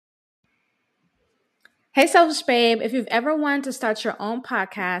Hey, Selfish Babe. If you've ever wanted to start your own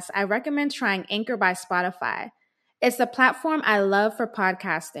podcast, I recommend trying Anchor by Spotify. It's the platform I love for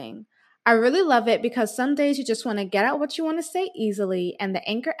podcasting. I really love it because some days you just want to get out what you want to say easily, and the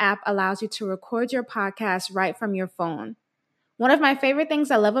Anchor app allows you to record your podcast right from your phone. One of my favorite things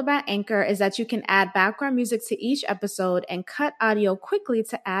I love about Anchor is that you can add background music to each episode and cut audio quickly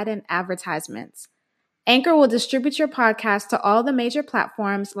to add in advertisements. Anchor will distribute your podcast to all the major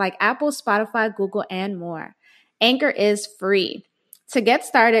platforms like Apple, Spotify, Google, and more. Anchor is free. To get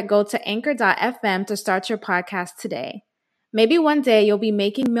started, go to anchor.fm to start your podcast today. Maybe one day you'll be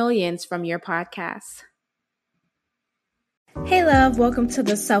making millions from your podcast. Hey love, welcome to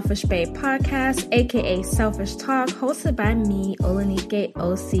the Selfish Babe podcast, aka Selfish Talk, hosted by me, Olanike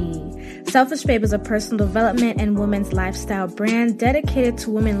OC. Selfish Babe is a personal development and women's lifestyle brand dedicated to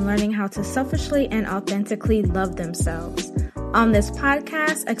women learning how to selfishly and authentically love themselves. On this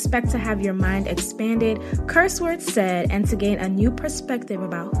podcast, expect to have your mind expanded, curse words said, and to gain a new perspective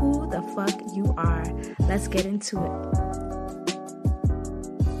about who the fuck you are. Let's get into it.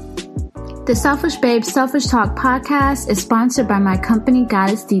 The Selfish Babe Selfish Talk podcast is sponsored by my company,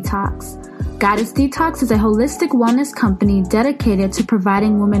 Goddess Detox. Goddess Detox is a holistic wellness company dedicated to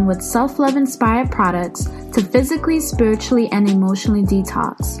providing women with self-love inspired products to physically, spiritually, and emotionally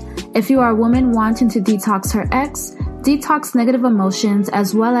detox. If you are a woman wanting to detox her ex, detox negative emotions,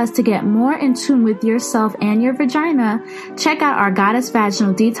 as well as to get more in tune with yourself and your vagina, check out our Goddess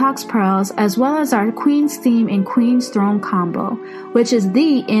Vaginal Detox Pearls, as well as our Queen Steam and Queen's Throne combo, which is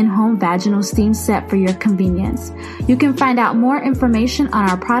the in-home vaginal steam set for your convenience. You can find out more information on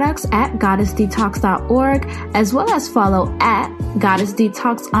our products at goddessdetox.org, as well as follow at Goddess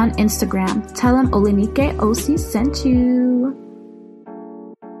Detox on Instagram. Tell them Olanike OC sent you.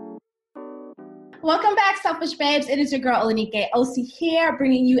 Welcome back, Selfish Babes. It is your girl, Olanike OC here,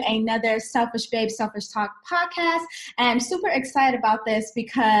 bringing you another Selfish Babe, Selfish Talk podcast. And I'm super excited about this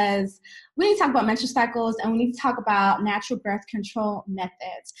because we need to talk about menstrual cycles and we need to talk about natural birth control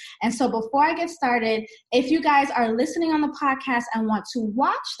methods. And so before I get started, if you guys are listening on the podcast and want to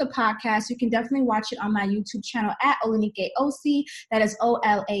watch the podcast, you can definitely watch it on my YouTube channel at Olanike OC. That is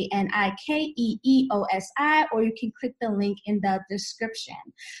OLANIKEEOSI, or you can click the link in the description.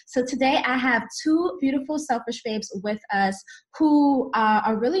 So today I have two beautiful selfish babes with us who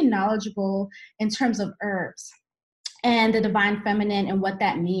are really knowledgeable in terms of herbs and the divine feminine and what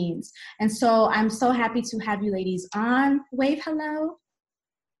that means. And so I'm so happy to have you ladies on. Wave hello.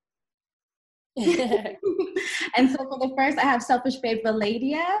 And so for the first, I have selfish babe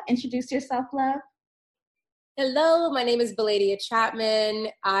Valadia. Introduce yourself, love. Hello, my name is Valadia Chapman.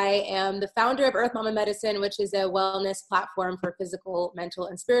 I am the founder of Earth Mama Medicine, which is a wellness platform for physical, mental,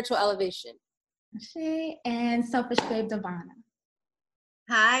 and spiritual elevation. And selfish babe Devana.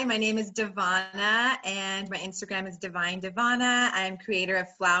 Hi, my name is Devana, and my Instagram is Divine Devana. I'm creator of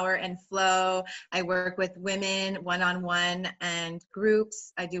Flower and Flow. I work with women one-on-one and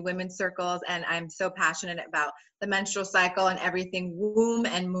groups. I do women's circles, and I'm so passionate about the menstrual cycle and everything womb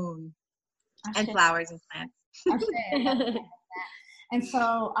and moon and flowers and plants. And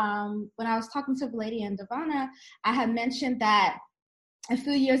so when I was talking to Valadia and Devana, I had mentioned that a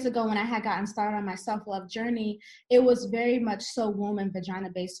few years ago when I had gotten started on my self-love journey, it was very much so womb and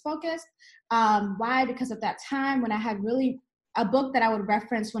vagina-based focused. Why? Because at that time when I had really a book that I would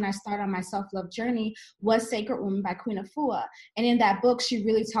reference when I started on my self-love journey was Sacred Woman by Queen Afua. And in that book, she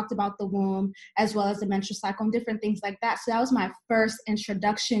really talked about the womb as well as the menstrual cycle and different things like that. So that was my first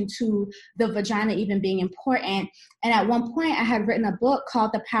introduction to the vagina even being important. And at one point, I had written a book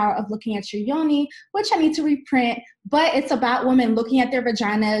called The Power of Looking at Your Yoni, which I need to reprint, but it's about women looking at their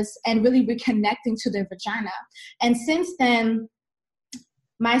vaginas and really reconnecting to their vagina. And since then,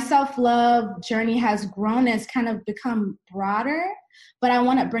 my self-love journey has grown and it's kind of become broader, but I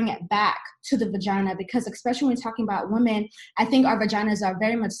want to bring it back to the vagina because especially when talking about women, I think our vaginas are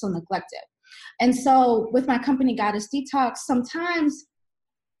very much so neglected. And so with my company, Goddess Detox, sometimes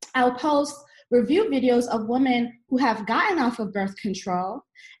I'll post review videos of women who have gotten off of birth control.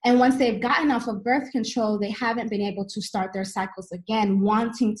 And once they've gotten off of birth control, they haven't been able to start their cycles again,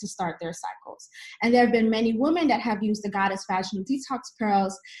 wanting to start their cycles. And there have been many women that have used the Goddess Vaginal Detox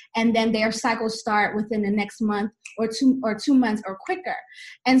Pearls, and then their cycles start within the next month or 2 months or quicker.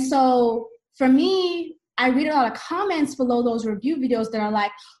 And so for me, I read a lot of comments below those review videos that are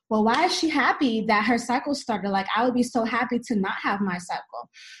like, well, why is she happy that her cycle started? Like, I would be so happy to not have my cycle.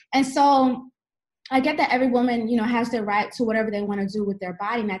 And so I get that every woman, has their right to whatever they want to do with their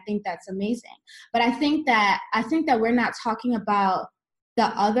body, and I think that's amazing. But I think that we're not talking about the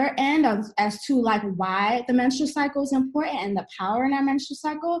other end as to like why the menstrual cycle is important and the power in our menstrual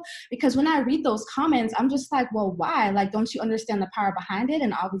cycle. Because when I read those comments, I'm just like, well, why? Like, don't you understand the power behind it?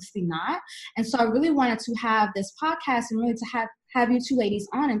 And obviously not. And so I really wanted to have this podcast and really to have you two ladies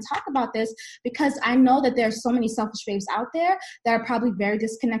on and talk about this, because I know that there's so many selfish babes out there that are probably very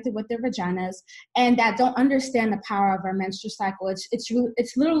disconnected with their vaginas and that don't understand the power of our menstrual cycle.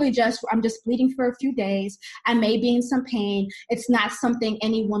 It's literally just, I'm just bleeding for a few days. I may be in some pain. It's not something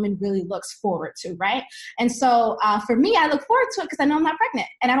any woman really looks forward to, right? And so for me, I look forward to it because I know I'm not pregnant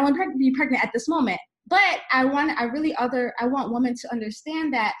and I don't want to be pregnant at this moment. But I want women to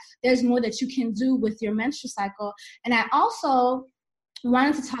understand that there's more that you can do with your menstrual cycle. And I also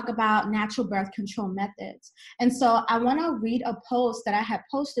wanted to talk about natural birth control methods. And so I want to read a post that I had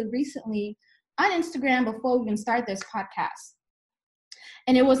posted recently on Instagram before we even start this podcast.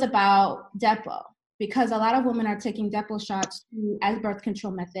 And it was about Depo, because a lot of women are taking Depo shots as birth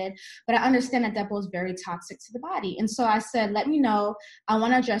control method, but I understand that Depo is very toxic to the body. And so I said, let me know. I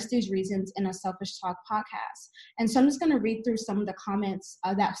want to address these reasons in a Selfish Talk podcast. And so I'm just going to read through some of the comments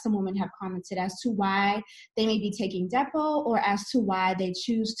that some women have commented as to why they may be taking Depo or as to why they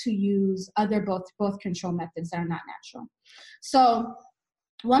choose to use other birth control methods that are not natural. So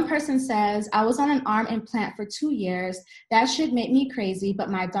one person says, I was on an arm implant for 2 years. That shit made me crazy, but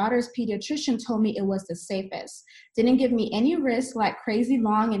my daughter's pediatrician told me it was the safest. Didn't give me any risk like crazy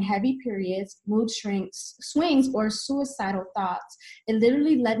long and heavy periods, mood swings, or suicidal thoughts. It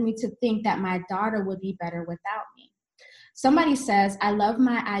literally led me to think that my daughter would be better without me. Somebody says, I love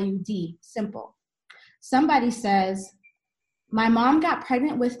my IUD. Simple. Somebody says, my mom got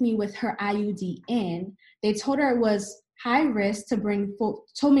pregnant with me with her IUD in. They told her it was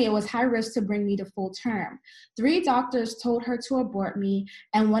told me it was high risk to bring me to full term. 3 doctors told her to abort me,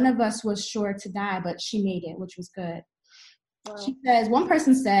 and one of us was sure to die, but she made it, which was good. Wow. She says, one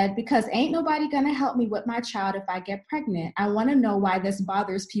person said, because ain't nobody gonna help me with my child if I get pregnant. I wanna know why this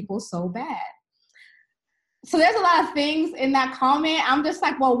bothers people so bad. So there's a lot of things in that comment. I'm just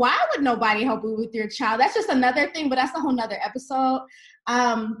like, well, why would nobody help you with your child? That's just another thing, but that's a whole nother episode.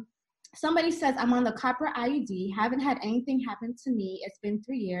 Somebody says, I'm on the copper IUD, haven't had anything happen to me. It's been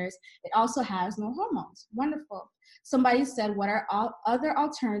 3 years. It also has no hormones. Wonderful. Somebody said, what are all other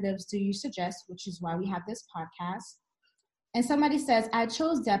alternatives do you suggest? Which is why we have this podcast. And somebody says, I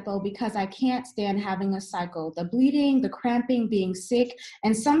chose Depo because I can't stand having a cycle. The bleeding, the cramping, being sick,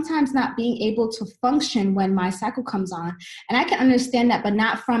 and sometimes not being able to function when my cycle comes on. And I can understand that, but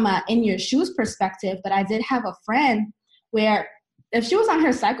not from a in your shoes perspective. But I did have a friend where if she was on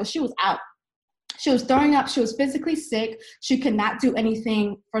her cycle, she was out. She was throwing up. She was physically sick. She could not do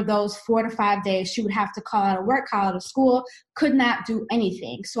anything for those 4 to 5 days. She would have to call out of work, call out of school, could not do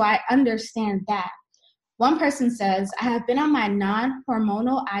anything. So I understand that. One person says, I have been on my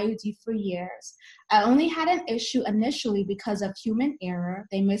non-hormonal IUD for years. I only had an issue initially because of human error.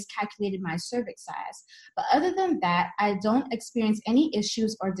 They miscalculated my cervix size. But other than that, I don't experience any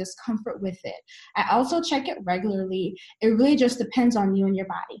issues or discomfort with it. I also check it regularly. It really just depends on you and your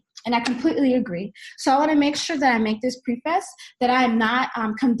body. And I completely agree. So I want to make sure that I make this preface that I'm not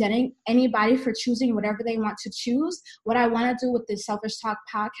condemning anybody for choosing whatever they want to choose. What I want to do with this Selfish Talk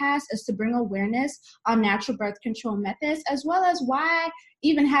podcast is to bring awareness on natural birth control methods, as well as why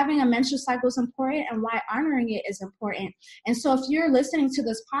even having a menstrual cycle is important and why honoring it is important. And so if you're listening to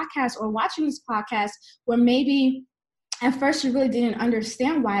this podcast or watching this podcast where maybe at first you really didn't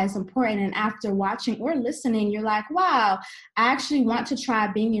understand why it's important, and after watching or listening, you're like, wow, I actually want to try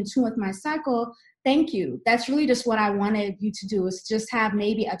being in tune with my cycle. Thank you. That's really just what I wanted you to do, is just have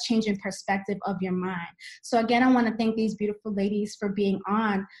maybe a change in perspective of your mind. So again, I want to thank these beautiful ladies for being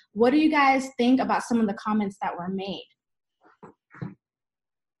on. What do you guys think about some of the comments that were made?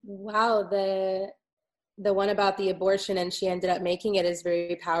 Wow, the one about the abortion and she ended up making it is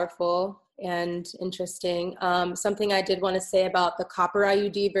very powerful and interesting. Something I did want to say about the copper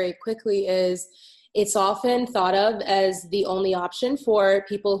IUD very quickly is it's often thought of as the only option for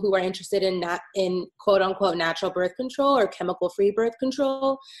people who are interested in quote unquote natural birth control or chemical-free birth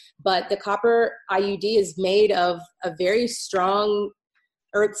control. But the copper IUD is made of a very strong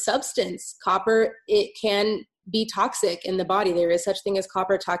earth substance. Copper, it can be toxic in the body. There is such thing as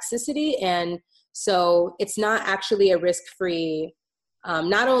copper toxicity. And so it's not actually a risk-free.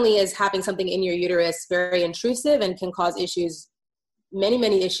 Not only is having something in your uterus very intrusive and can cause issues,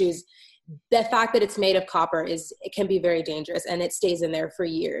 many issues, the fact that it's made of copper it can be very dangerous, and it stays in there for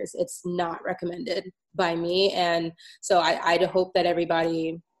years. It's not recommended by me. And so I hope that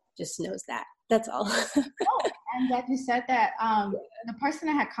everybody just knows that. That's all. Oh, I'm glad you said that. The person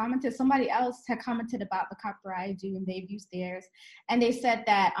that had commented, somebody else had commented about the copper IUD and they've used theirs. And they said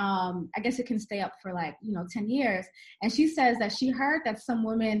that, I guess it can stay up for 10 years. And she says that she heard that some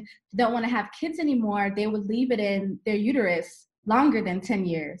women don't want to have kids anymore. They would leave it in their uterus longer than 10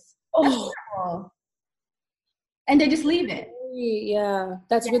 years. That's horrible. And they just leave it. Yeah,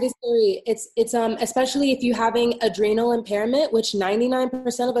 that's really scary. It's especially if you're having adrenal impairment, which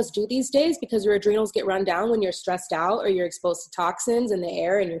 99% of us do these days because your adrenals get run down when you're stressed out or you're exposed to toxins in the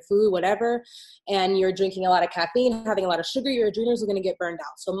air and your food, whatever, and you're drinking a lot of caffeine, having a lot of sugar, your adrenals are going to get burned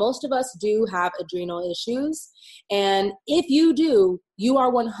out. So most of us do have adrenal issues. And if you do, you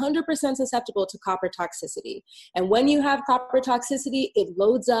are 100% susceptible to copper toxicity. And when you have copper toxicity, it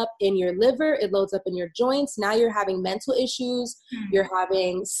loads up in your liver, it loads up in your joints. Now you're having mental issues, you're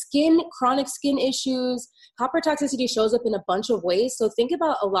having chronic skin issues. Copper toxicity shows up in a bunch of ways. So think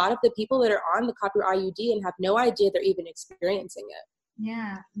about a lot of the people that are on the copper IUD and have no idea they're even experiencing it.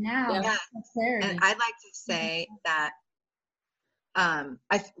 Yeah, now. Yeah. And I'd like to say that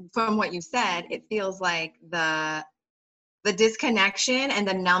from what you said, it feels like the disconnection and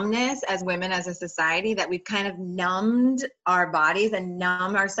the numbness as women, as a society, that we've kind of numbed our bodies and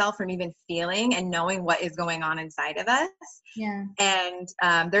numb ourselves from even feeling and knowing what is going on inside of us. Yeah. And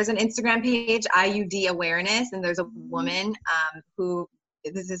there's an Instagram page, IUD Awareness, and there's a woman who,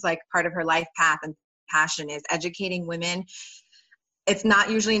 this is like part of her life path and passion, is educating women. It's not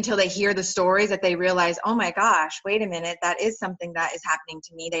usually until they hear the stories that they realize, oh my gosh, wait a minute, that is something that is happening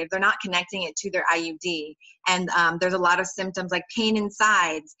to me. They're not connecting it to their IUD. And there's a lot of symptoms like pain in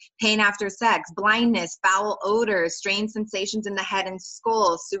sides, pain after sex, blindness, foul odors, strange sensations in the head and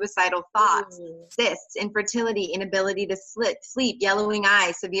skull, suicidal thoughts, cysts, infertility, inability to sleep, yellowing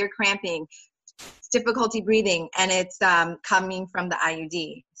eyes, severe cramping, difficulty breathing, and it's coming from the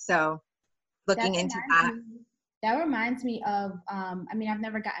IUD. So looking into that. That reminds me of, I've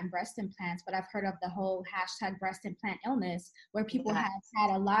never gotten breast implants, but I've heard of the whole hashtag breast implant illness, where people have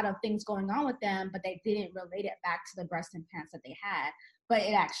had a lot of things going on with them, but they didn't relate it back to the breast implants that they had, but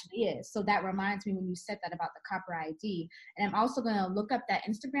it actually is. So that reminds me when you said that about the copper IUD. And I'm also going to look up that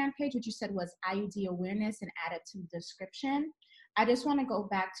Instagram page, which you said was IUD Awareness, and add it to the description. I just want to go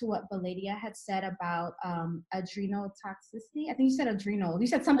back to what Valeria had said about adrenal toxicity. I think you said adrenal. You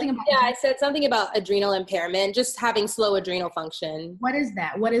said something about I said something about adrenal impairment, just having slow adrenal function. What is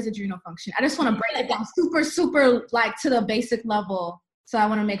that? What is adrenal function? I just want to break it down super to the basic level. So I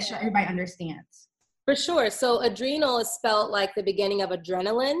want to make sure everybody understands. For sure. So adrenal is spelled like the beginning of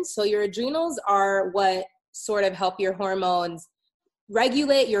adrenaline. So your adrenals are what sort of help your hormones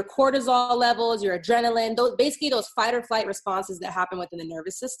regulate your cortisol levels, your adrenaline, those fight or flight responses that happen within the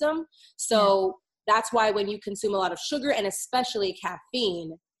nervous system. So that's why when you consume a lot of sugar, and especially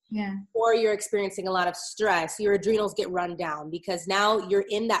caffeine, or you're experiencing a lot of stress, your adrenals get run down, because now you're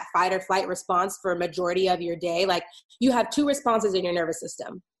in that fight or flight response for a majority of your day. Like, you have two responses in your nervous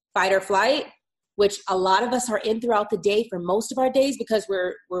system: fight or flight, which a lot of us are in throughout the day for most of our days, because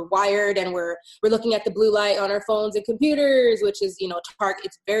we're wired and we're looking at the blue light on our phones and computers, which is,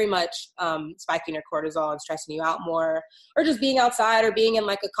 it's very much spiking your cortisol and stressing you out more, or just being outside or being in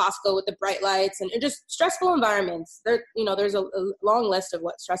like a Costco with the bright lights and just stressful environments. There's a long list of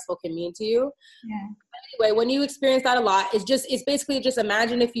what stressful can mean to you. Yeah. Anyway, when you experience that a lot, it's basically just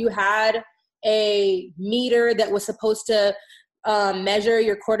imagine if you had a meter that was supposed to measure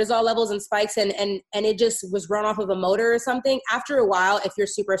your cortisol levels and spikes, and it just was run off of a motor or something. After a while, if you're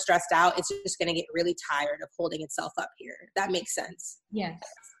super stressed out, it's just going to get really tired of holding itself up here. That makes sense. Yes.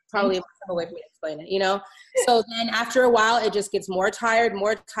 Probably a simple way for me to explain it, So then after a while, it just gets more tired,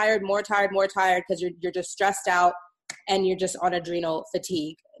 because you're just stressed out and you're just on adrenal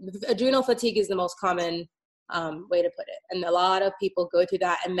fatigue. Adrenal fatigue is the most common way to put it. And a lot of people go through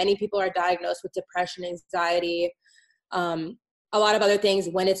that, and many people are diagnosed with depression, anxiety, a lot of other things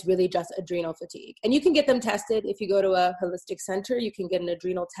when it's really just adrenal fatigue. And you can get them tested. If you go to a holistic center, you can get an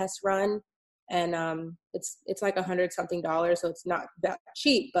adrenal test run, and it's like $100-something, so it's not that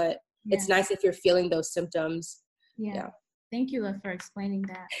cheap, but it's nice if you're feeling those symptoms. Yeah. Thank you for explaining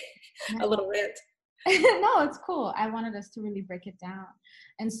that. A little rant. No, it's cool. I wanted us to really break it down.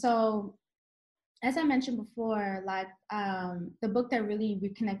 And so, as I mentioned before, like the book that really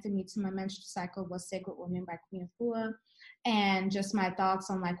reconnected me to my menstrual cycle was Sacred Women by Queen Afua. And just my thoughts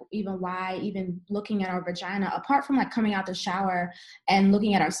on like even looking at our vagina, apart from like coming out the shower and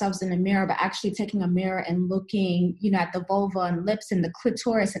looking at ourselves in the mirror, but actually taking a mirror and looking, at the vulva and lips and the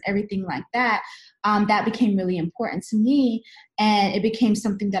clitoris and everything like that. that became really important to me. And it became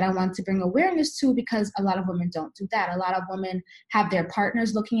something that I wanted to bring awareness to, because a lot of women don't do that. A lot of women have their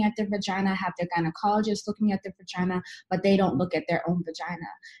partners looking at their vagina, have their gynecologist looking at their vagina, but they don't look at their own vagina.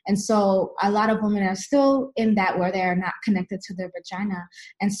 And so a lot of women are still in that where they're not connected to their vagina.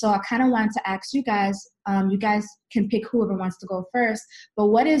 And so I kind of wanted to ask you guys can pick whoever wants to go first, but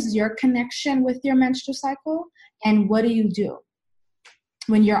what is your connection with your menstrual cycle, and what do you do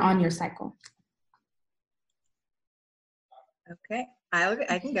when you're on your cycle? Okay,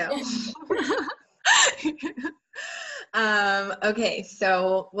 I can go. Okay,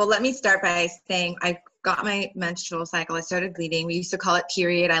 so, well, let me start by saying I got my menstrual cycle. I started bleeding. We used to call it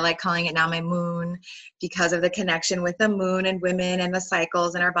period. I like calling it now my moon, because of the connection with the moon and women and the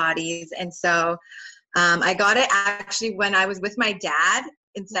cycles in our bodies. And so I got it actually when I was with my dad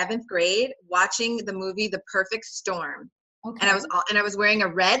in 7th grade watching the movie The Perfect Storm. Okay. And I was wearing a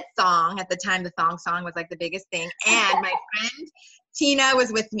red thong at the time. The thong song was like the biggest thing. And my friend Tina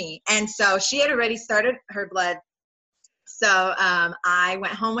was with me, and so she had already started her blood. So I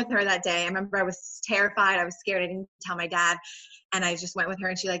went home with her that day. I remember I was terrified. I was scared. I didn't tell my dad, and I just went with her,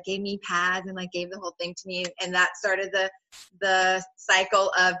 and she like gave me pads and like gave the whole thing to me, and that started the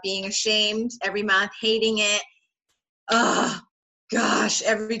cycle of being ashamed every month, hating it. Oh gosh,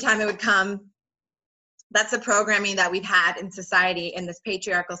 every time it would come. That's the programming that we've had in society, in this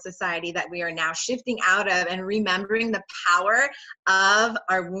patriarchal society that we are now shifting out of, and remembering the power of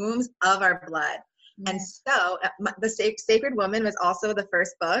our wombs, of our blood. Yeah. And so the Sacred Woman was also the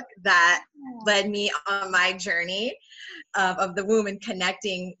first book that led me on my journey of the womb, and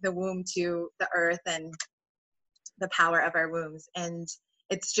connecting the womb to the earth and the power of our wombs. And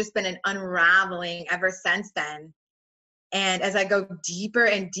it's just been an unraveling ever since then. And as I go deeper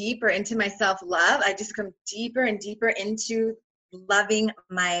and deeper into my self-love, I just come deeper and deeper into loving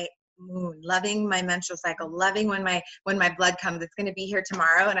my moon, loving my menstrual cycle, loving when my blood comes. It's going to be here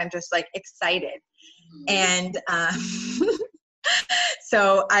tomorrow, and I'm just like excited. And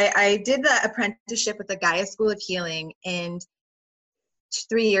so I did the apprenticeship with the Gaia School of Healing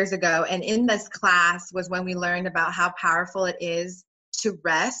 3 years ago. And in this class was when we learned about how powerful it is to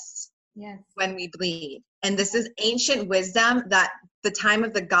rest when we bleed. And this is ancient wisdom, that the time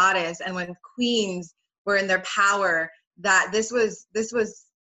of the goddess and when queens were in their power, that this was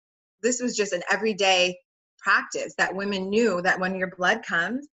just an everyday practice, that women knew that when your blood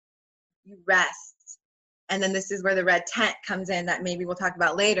comes, you rest. And then this is where the red tent comes in, that maybe we'll talk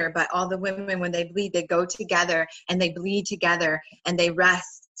about later. But all the women, when they bleed, they go together and they bleed together and they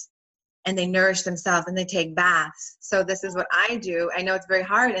rest and they nourish themselves and they take baths. So this is what I do. I know it's very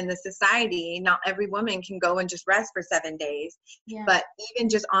hard in this society. Not every woman can go and just rest for 7 days, but even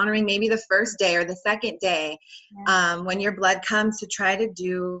just honoring maybe the first day or the second day, when your blood comes, to try to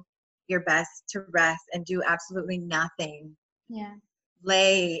do your best to rest and do absolutely nothing. Yeah.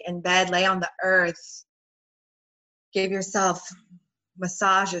 Lay in bed, lay on the earth, give yourself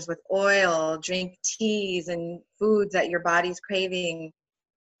massages with oil, drink teas and foods that your body's craving.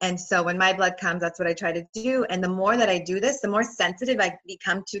 And so when my blood comes, that's what I try to do. And the more that I do this, the more sensitive I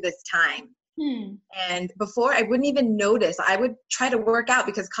become to this time. And before, I wouldn't even notice. I would try to work out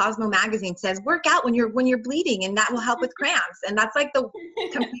because Cosmo magazine says work out when you're bleeding, and that will help with cramps. And that's like the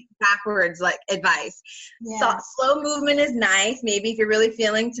complete backwards like advice. So slow movement is nice. Maybe if you're really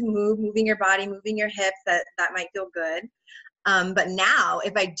feeling to moving your body, moving your hips, that might feel good. But now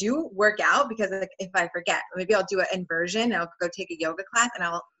if I do work out, because if I forget, maybe I'll do an inversion, I'll go take a yoga class, and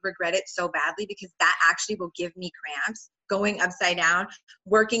I'll regret it so badly, because that actually will give me cramps, going upside down,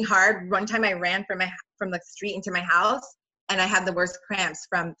 working hard. One time I ran from the street into my house, and I had the worst cramps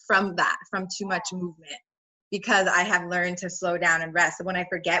from too much movement, because I have learned to slow down and rest. So when I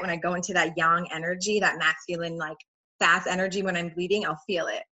forget, when I go into that yang energy, that masculine, like fast energy, when I'm bleeding, I'll feel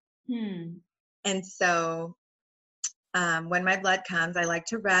it. And so when my blood comes, I like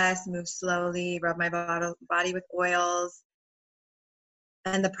to rest, move slowly, rub my body with oils.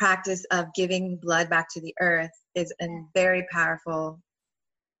 And the practice of giving blood back to the earth is a very powerful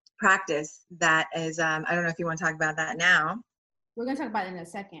practice that is, I don't know if you want to talk about that now. We're going to talk about it in a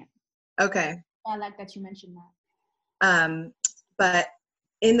second. Okay. I like that you mentioned that. But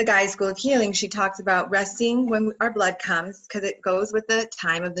in the Gaia School of Healing, she talks about resting when our blood comes, because it goes with the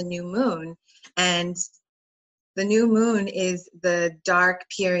time of the new moon. And the new moon is the dark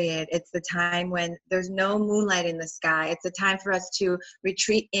period. It's the time when there's no moonlight in the sky. It's a time for us to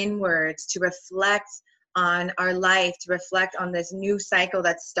retreat inwards, to reflect on our life, to reflect on this new cycle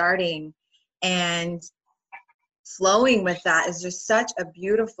that's starting. And flowing with that is just such a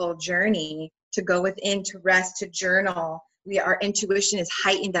beautiful journey, to go within, to rest, to journal, our intuition is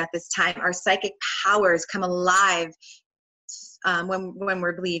heightened at this time. Our psychic powers come alive when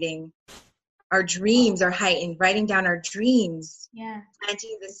we're bleeding. Our dreams are heightened, writing down our dreams,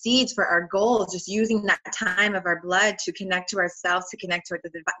 planting the seeds for our goals, just using that time of our blood to connect to ourselves, to connect to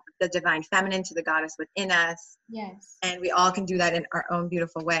the divine feminine, to the goddess within us. Yes. And we all can do that in our own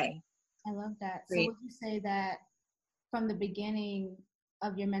beautiful way. I love that. Great. So would you say that from the beginning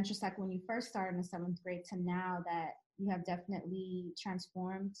of your menstrual cycle, when you first started in 7th grade to now, that you have definitely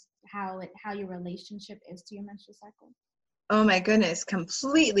transformed how your relationship is to your menstrual cycle? Oh my goodness,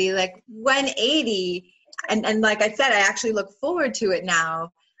 completely, like 180. And like I said, I actually look forward to it now.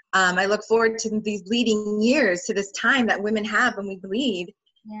 I look forward to these bleeding years, to this time that women have when we bleed.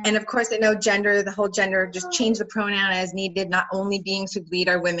 Yeah. And of course, I know the whole gender, just change the pronoun as needed. Not only beings who bleed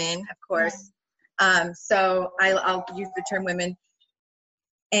are women, of course. Yeah. So I'll use the term women.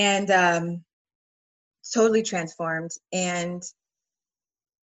 And totally transformed. And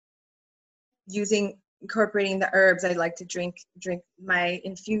incorporating the herbs. I like to drink my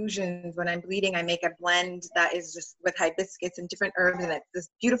infusions when I'm bleeding. I make a blend that is just with hibiscus and different herbs, and it's this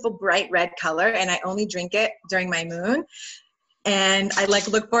beautiful bright red color, and I only drink it during my moon. And I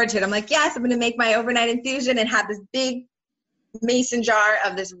look forward to it. I'm like, yes, I'm going to make my overnight infusion and have this big mason jar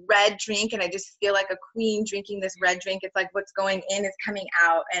of this red drink, and I just feel like a queen drinking this red drink. It's like what's going in is coming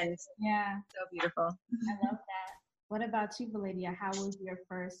out, and so beautiful. I love that. What about you, Valeria? How was your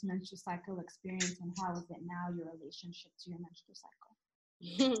first menstrual cycle experience, and how is it now, your relationship to your menstrual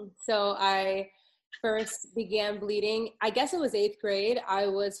cycle? So I first began bleeding, I guess it was 8th grade. I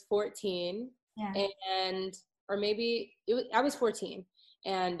was 14, or maybe I was 14,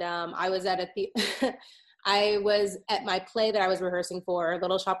 and I was at I was at my play that I was rehearsing for,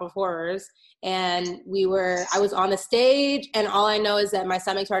 Little Shop of Horrors, and I was on the stage, and all I know is that my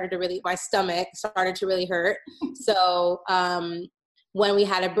stomach started to really hurt. So when we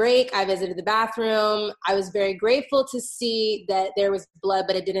had a break, I visited the bathroom. I was very grateful to see that there was blood,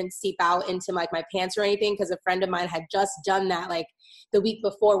 but it didn't seep out into my pants or anything, because a friend of mine had just done that the week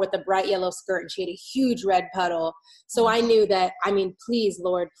before with a bright yellow skirt, and she had a huge red puddle. So I knew that, please,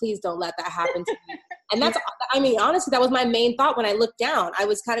 Lord, please don't let that happen to me. And honestly, that was my main thought when I looked down. I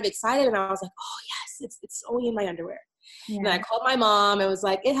was kind of excited, and I was like, oh yes, it's only in my underwear. Yeah. And then I called my mom and was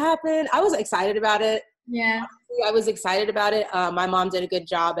like, it happened. I was excited about it. Yeah. Honestly, I was excited about it. My mom did a good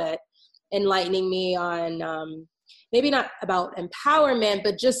job at enlightening me on, maybe not about empowerment,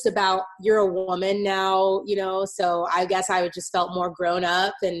 but just about, you're a woman now, so I guess I just felt more grown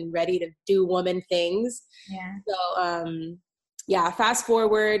up and ready to do woman things. Yeah. So, fast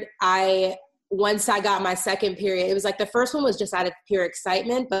forward, once I got my second period, it was like the first one was just out of pure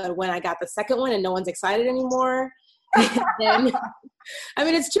excitement, but when I got the second one and no one's excited anymore, then,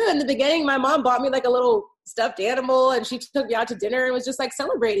 it's true. In the beginning, my mom bought me a little stuffed animal, and she took me out to dinner and was just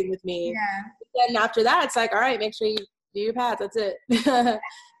celebrating with me. Yeah. And after that, it's like, all right, make sure you do your pads. That's it.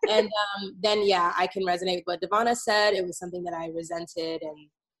 And then, I can resonate with what Devana said. It was something that I resented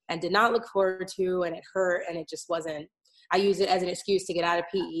and did not look forward to, and it hurt, and it just wasn't. I use it as an excuse to get out of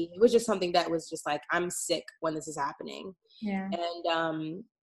PE. It was just something that was just I'm sick when this is happening. Yeah. And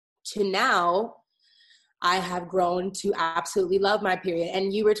to now, I have grown to absolutely love my period.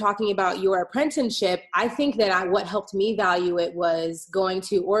 And you were talking about your apprenticeship. I think that what helped me value it was going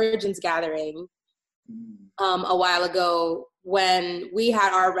to Origins Gathering a while ago when we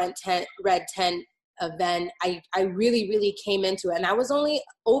had our Red Tent event. I really, really came into it. And that was only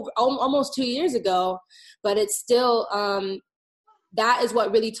almost 2 years ago, but it's still, that is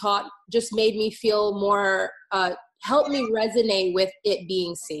what really just made me feel more, helped me resonate with it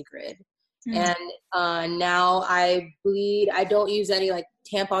being sacred. And now I bleed. I don't use any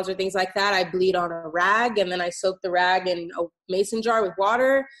tampons or things like that. I bleed on a rag, and then I soak the rag in a mason jar with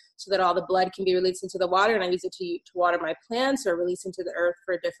water so that all the blood can be released into the water, and I use it to water my plants or release into the earth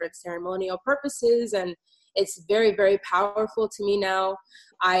for different ceremonial purposes. And it's very, very powerful to me now.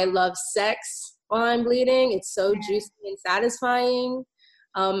 I love sex while I'm bleeding. It's so juicy and satisfying.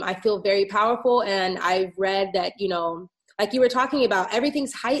 I feel very powerful, and I've read that, like you were talking about,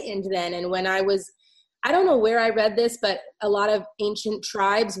 everything's heightened then. And when I don't know where I read this, but a lot of ancient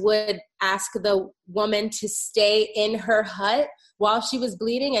tribes would ask the woman to stay in her hut while she was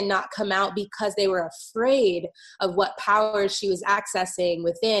bleeding and not come out, because they were afraid of what powers she was accessing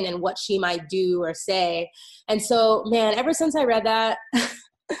within and what she might do or say. And so, man, ever since I read that,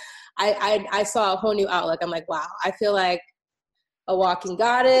 I saw a whole new outlook. I'm like, wow, I feel like a walking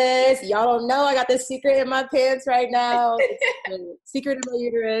goddess. Y'all don't know I got this secret in my pants right now. Secret in my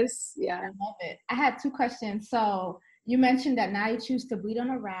uterus. Yeah. I love it. I had 2 questions. So you mentioned that now you choose to bleed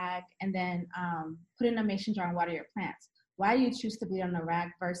on a rag and then put in a mason jar and water your plants. why do you choose to bleed on a rag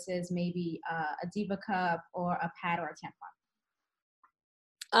versus maybe a Diva cup or a pad or a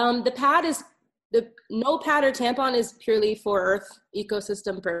tampon? The no pad or tampon is purely for Earth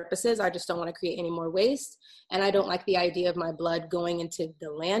ecosystem purposes. I just don't want to create any more waste. And I don't like the idea of my blood going into the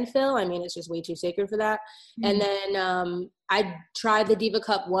landfill. I mean, it's just way too sacred for that. And then I tried the Diva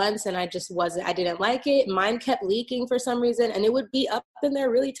cup once and I didn't like it. Mine kept leaking for some reason and it would be up in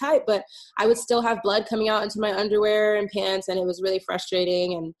there really tight, but I would still have blood coming out into my underwear and pants and it was really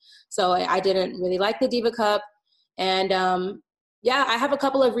frustrating. And so I didn't really like the Diva cup. And yeah, I have a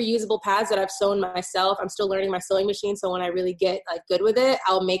couple of reusable pads that I've sewn myself. I'm still learning my sewing machine. So when I really get like good with it,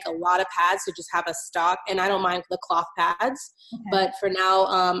 I'll make a lot of pads to just have a stock. And I don't mind the cloth pads. Okay. But for now,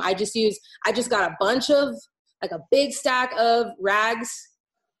 I just got a big stack of rags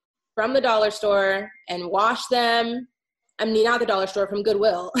from the dollar store and wash them. I mean, not the dollar store, from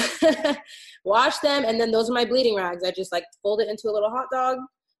Goodwill. Wash them. And then those are my bleeding rags. I just like fold it into a little hot dog,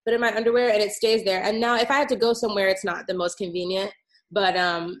 put it in my underwear, and it stays there. And now if I had to go somewhere, it's not the most convenient, but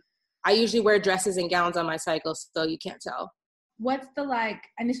I usually wear dresses and gowns on my cycle, so you can't tell. What's the, like,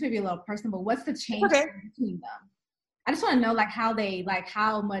 and this may be a little personal, but what's the change between them? I just want to know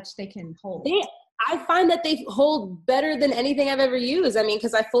how much they can hold. I find that they hold better than anything I've ever used. I mean,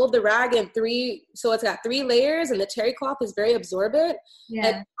 because I fold the rag in so it's got 3 layers and the terry cloth is very absorbent. Yeah.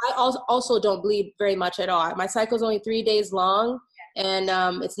 And I also don't bleed very much at all. My cycle's only 3 days long. And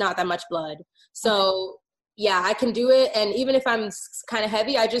it's not that much blood. So yeah, I can do it. And even if I'm kind of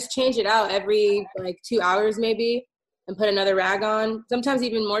heavy, I just change it out every like 2 hours maybe and put another rag on, sometimes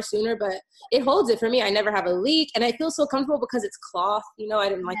even more sooner, but it holds it for me. I never have a leak and I feel so comfortable because it's cloth. You know, I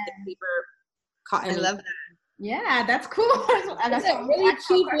didn't like the paper cotton. I love that. Yeah, that's cool. That's a really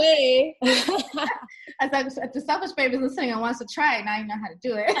cheap way. If the selfish baby is listening and wants to try it, now you know how to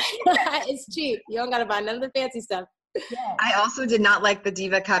do it. It's cheap. You don't got to buy none of the fancy stuff. Yeah. I also did not like the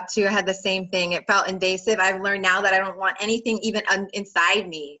Diva cup too. I had the same thing. It felt invasive. I've learned now that I don't want anything even inside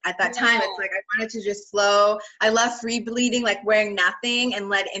me. At that time, it's like I wanted to just flow. I love free bleeding, like wearing nothing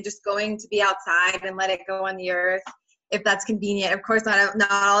and just going to be outside and let it go on the earth if that's convenient. Of course, not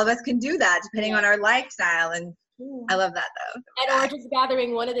all of us can do that depending on our lifestyle. And I love that though. At Orange's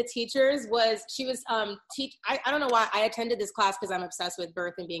Gathering, one of the teachers was I don't know why I attended this class because I'm obsessed with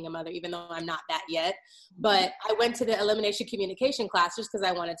birth and being a mother, even though I'm not that yet. But I went to the elimination communication class just because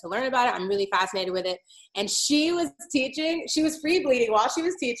I wanted to learn about it. I'm really fascinated with it. And she was free bleeding while she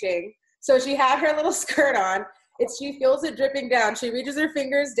was teaching. So she had her little skirt on. She feels it dripping down. She reaches her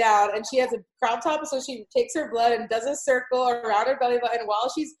fingers down and she has a crop top. So she takes her blood and does a circle around her belly button while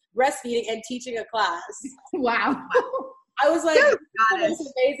she's breastfeeding and teaching a class. Wow. I was like, this is the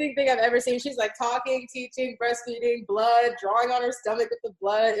most amazing thing I've ever seen. She's like talking, teaching, breastfeeding, blood, drawing on her stomach with the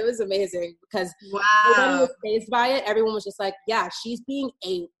blood. It was amazing because nobody was fazed by it. Everyone was just like, yeah, she's being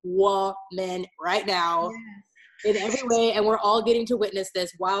a woman right now. Yes. In every way. And we're all getting to witness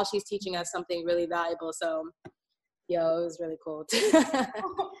this while she's teaching us something really valuable. So it was really cool.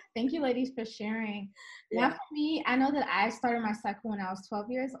 Thank you, ladies, for sharing. Yeah. Now, for me, I know that I started my cycle when I was 12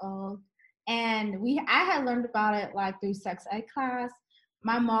 years old, and I had learned about it like through sex ed class.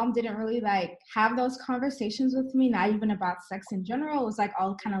 My mom didn't really like have those conversations with me, not even about sex in general. It was like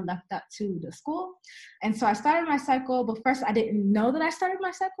all kind of left up to the school. And so I started my cycle, but first I didn't know that I started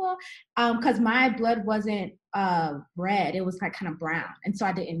my cycle because my blood wasn't red. It was like kind of brown. And so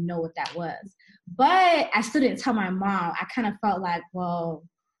I didn't know what that was. But I still didn't tell my mom. I kind of felt like, well,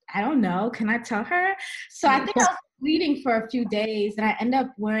 I don't know. Can I tell her? So I think I was bleeding for a few days and I ended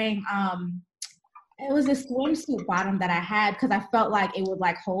up wearing it was a swimsuit bottom that I had because I felt like it would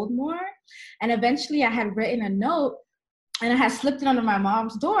like hold more. And eventually I had written a note and I had slipped it under my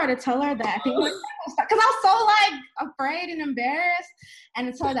mom's door to tell her that I think my cycle started, because I was so like afraid and embarrassed,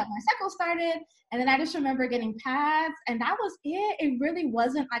 and to tell her that my cycle started. And then I just remember getting pads and that was it. It really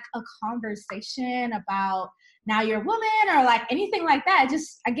wasn't like a conversation about now you're a woman or like anything like that.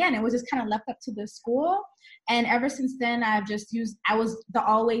 It was just kind of left up to the school. And ever since then, I was the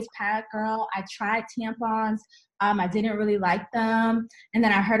always pad girl. I tried tampons. I didn't really like them. And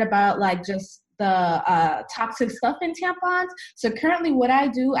then I heard about like just the toxic stuff in tampons. So currently what I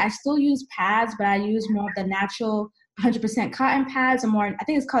do, I still use pads, but I use more of the natural 100% cotton pads, and more, I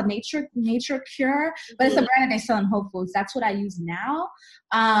think it's called Nature Cure, but it's a brand that they sell in Whole Foods. That's what I use now.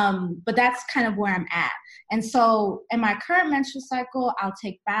 But that's kind of where I'm at. And so in my current menstrual cycle, I'll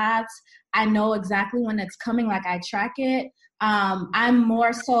take baths. I know exactly when it's coming, like I track it. I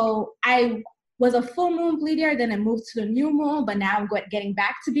was a full moon bleeder, then I moved to the new moon, but now I'm getting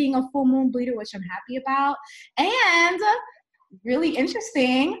back to being a full moon bleeder, which I'm happy about. And really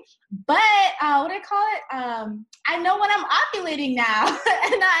interesting. But what do I call it? I know when I'm ovulating now,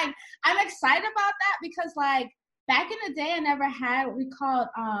 and I'm excited about that because like back in the day, I never had what we called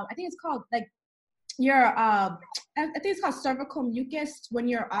I think it's called like your I think it's called cervical mucus when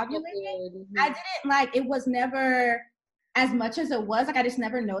you're ovulating. I didn't like it was never as much as it was, like I just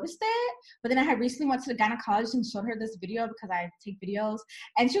never noticed it. But then I had recently went to the gynecologist and showed her this video because I take videos,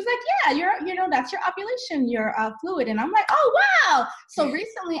 and she was like, "Yeah, that's your ovulation, your fluid." And I'm like, "Oh wow!" So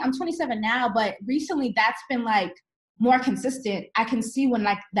recently, I'm 27 now, but recently that's been like more consistent. I can see when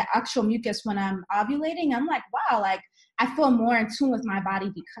like the actual mucus when I'm ovulating, I'm like, "Wow!" Like I feel more in tune with my body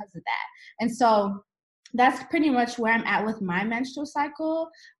because of that, and so. That's pretty much where I'm at with my menstrual cycle.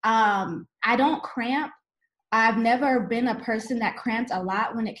 I don't cramp. I've never been a person that cramped a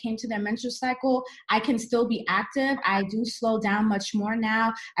lot when it came to their menstrual cycle. I can still be active. I do slow down much more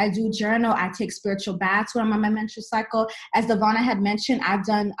now. I do journal. I take spiritual baths when I'm on my menstrual cycle. As Devonna had mentioned, I've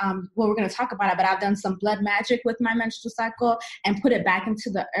done, well, we're going to talk about it, but I've done some blood magic with my menstrual cycle and put it back into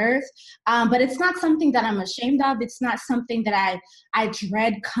the earth. But it's not something that I'm ashamed of. It's not something that I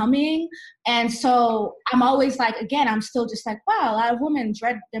dread coming. And so I'm always like, again, I'm still just like, wow, a lot of women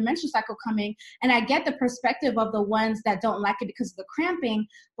dread their menstrual cycle coming. And I get the perspective of the ones that don't like it because of the cramping,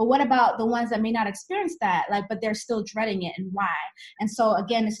 but what about the ones that may not experience that, like, but they're still dreading it, and why? And so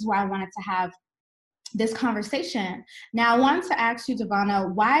again, this is why I wanted to have this conversation. Now I wanted to ask you,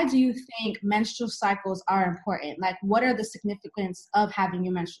 Devonna, why do you think menstrual cycles are important? Like, what are the significance of having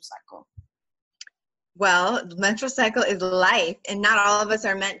your menstrual cycle? Well, the menstrual cycle is life, and not all of us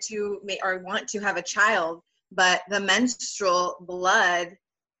are meant to or want to have a child, but the menstrual blood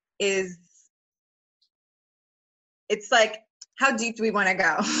is, it's like, how deep do we want to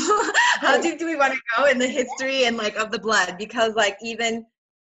go? How deep do we want to go in the history and like of the blood? Because like even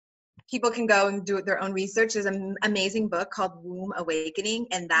people can go and do their own research. There's an amazing book called Womb Awakening,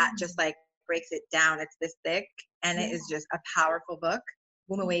 and that just like breaks it down. It's this thick, and it is just a powerful book,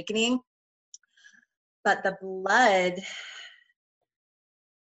 Womb Awakening. But the blood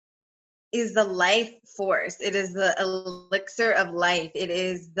is the life force. It is the elixir of life. It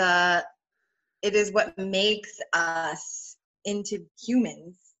is what makes us into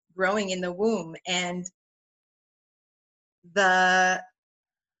humans growing in the womb. And the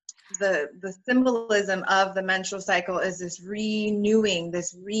symbolism of the menstrual cycle is this renewing,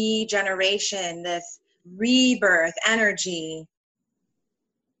 this regeneration, this rebirth energy.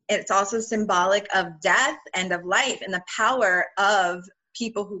 It's also symbolic of death and of life and the power of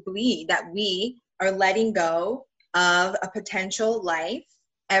people who bleed, that we are letting go of a potential life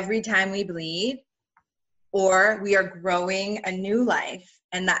every time we bleed, or we are growing a new life,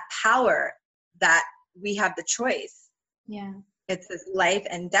 and that power that we have the choice. Yeah. It's this life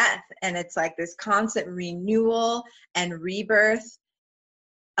and death, and it's like this constant renewal and rebirth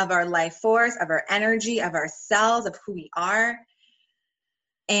of our life force, of our energy, of our cells, of who we are.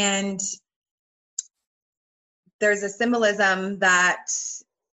 And there's a symbolism that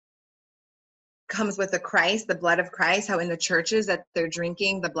comes with the Christ, the blood of Christ, how in the churches that they're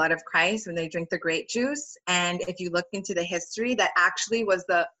drinking the blood of Christ when they drink the grape juice. And if you look into the history, that actually was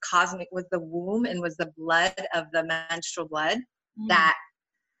the womb and was the blood of the menstrual blood that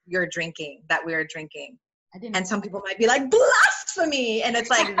you're drinking, that we're drinking. And some people might be like, blasphemy. And it's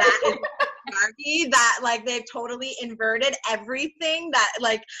like, that is snarky, that like they've totally inverted everything, that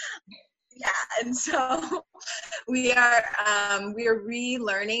like, yeah. And so we are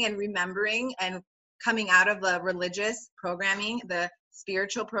relearning and remembering and coming out of the religious programming, the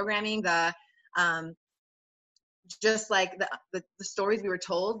spiritual programming, the just like the stories we were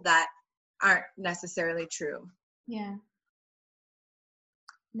told that aren't necessarily true. Yeah.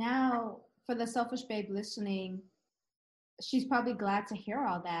 Now, for the selfish babe listening, she's probably glad to hear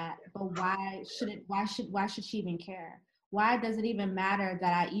all that, but why should she even care? Why does it even matter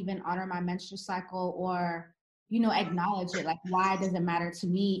that I even honor my menstrual cycle or, acknowledge it? Like, why does it matter to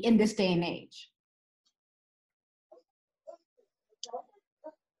me in this day and age?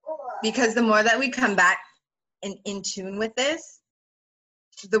 Because the more that we come back in tune with this,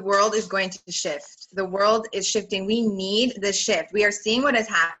 the world is going to shift. The world is shifting. We need the shift. We are seeing what is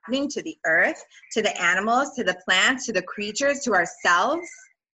happening to the earth, to the animals, to the plants, to the creatures, to ourselves.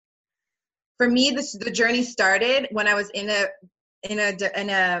 For me, the journey started when I was in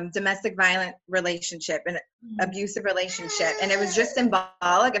a domestic violent relationship, an abusive relationship. And it was just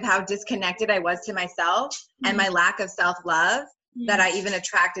symbolic of how disconnected I was to myself and my lack of self-love that I even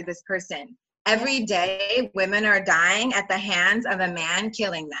attracted this person. Every day, women are dying at the hands of a man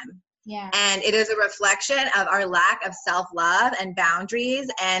killing them. Yeah. And it is a reflection of our lack of self-love and boundaries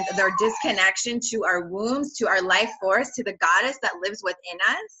and their disconnection to our wombs, to our life force, to the goddess that lives within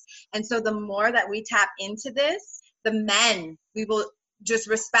us. And so the more that we tap into this, the men, we will just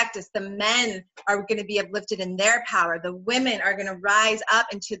respect us. The men are going to be uplifted in their power. The women are going to rise up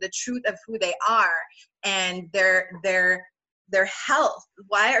into the truth of who they are and their health.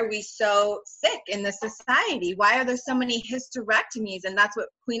 Why are we so sick in this society? Why are there so many hysterectomies? And that's what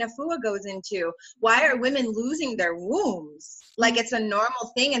Queen Afua goes into. Why are women losing their wombs? Like it's a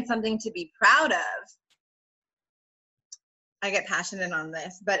normal thing and something to be proud of. I get passionate on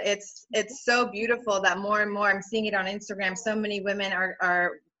this, but it's so beautiful that more and more I'm seeing it on Instagram. So many women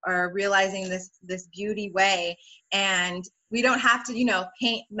are realizing this beauty way, and we don't have to,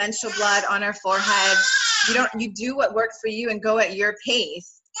 paint menstrual blood on our forehead. You do what works for you and go at your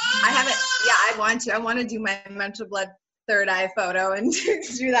pace. I want to do my menstrual blood third eye photo and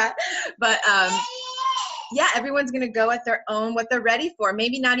do that. But everyone's going to go at their own, what they're ready for.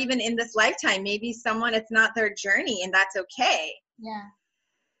 Maybe not even in this lifetime. Maybe it's not their journey, and that's okay. Yeah.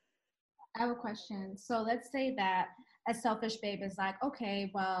 I have a question. So let's say that a selfish babe is like,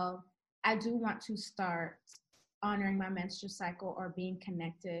 okay, well, I do want to start honoring my menstrual cycle or being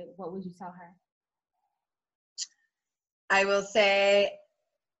connected. What would you tell her? I will say,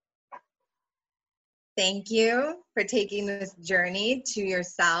 thank you for taking this journey to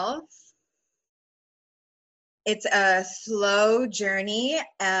yourself. It's a slow journey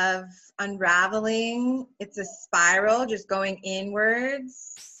of unraveling. It's a spiral, just going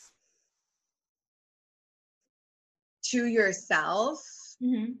inwards to yourself,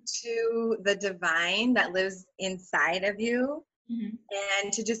 to the divine that lives inside of you.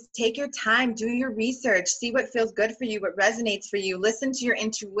 And to just take your time, do your research, see what feels good for you, what resonates for you, listen to your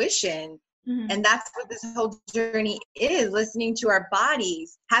intuition. And that's what this whole journey is, listening to our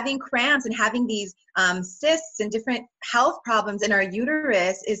bodies. Having cramps and having these cysts and different health problems in our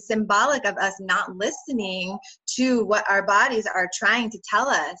uterus is symbolic of us not listening to what our bodies are trying to tell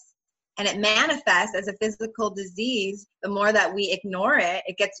us. And it manifests as a physical disease. The more that we ignore it,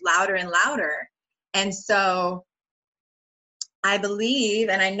 it gets louder and louder. And so I believe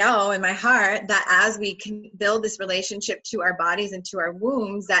and I know in my heart that as we can build this relationship to our bodies and to our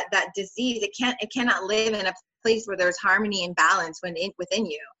wombs, that disease, it cannot live in a place where there's harmony and balance within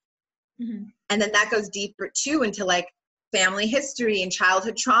you. And then that goes deeper too into like family history and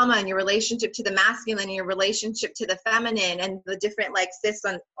childhood trauma and your relationship to the masculine and your relationship to the feminine and the different like cysts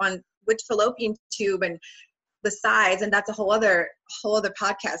on which fallopian tube and the sides. And that's a whole other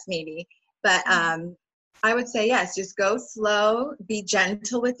podcast maybe. But I would say, yes, just go slow, be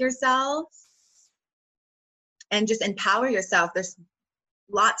gentle with yourself, and just empower yourself. There's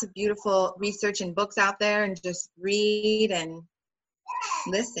lots of beautiful research and books out there, and just read and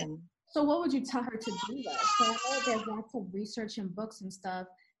listen. So what would you tell her to do though? So I know there's lots of research and books and stuff,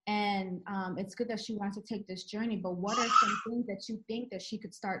 and it's good that she wants to take this journey, but what are some things that you think that she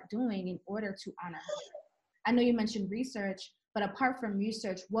could start doing in order to honor her? I know you mentioned research, but apart from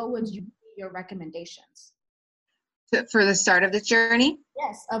research, what would you your recommendations for the start of this journey?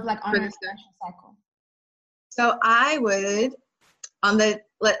 Yes, of like honoring the menstrual cycle. So I would, on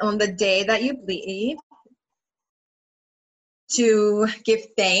the day that you bleed, to give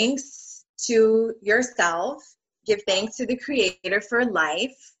thanks to yourself, give thanks to the Creator for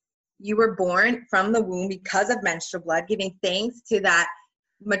life. You were born from the womb because of menstrual blood, giving thanks to that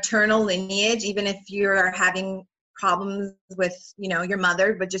maternal lineage, even if you're having problems with your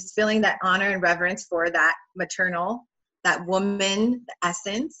mother, but just feeling that honor and reverence for that maternal, that woman, the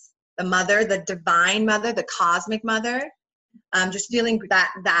essence, the mother, the divine mother, the cosmic mother, just feeling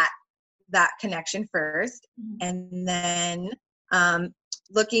that connection first. And then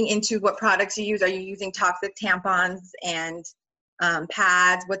looking into what products you use. Are you using toxic tampons and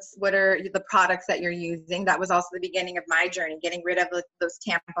pads? What are the products that you're using? That was also the beginning of my journey, getting rid of those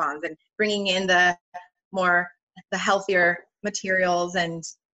tampons and bringing in the healthier materials, and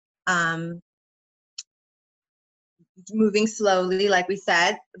moving slowly. Like we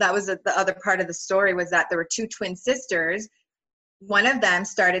said, that was the other part of the story, was that there were two twin sisters. One of them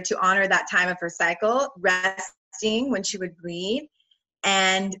started to honor that time of her cycle, resting when she would bleed,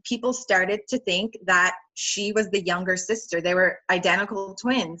 and people started to think that she was the younger sister. They were identical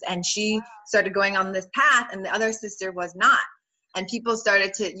twins, and she started going on this path and the other sister was not. And people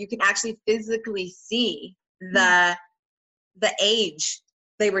started to, you can actually physically see the age.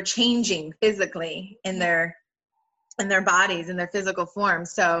 They were changing physically in their bodies, in their physical form.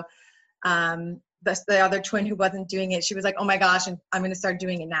 So the other twin who wasn't doing it, she was like, oh my gosh, and I'm going to start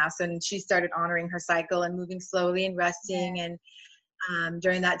doing it now. So she started honoring her cycle and moving slowly and resting. And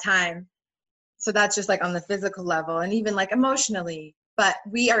during that time. So that's just like on the physical level and even like emotionally. But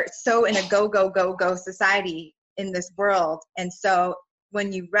we are so in a go, go, go, go society in this world. And so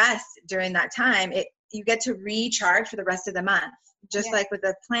when you rest during that time, you get to recharge for the rest of the month. Just like with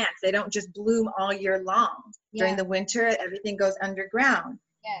the plants, they don't just bloom all year long. During the winter, everything goes underground.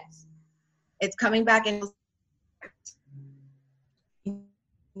 Yes. It's coming back, and you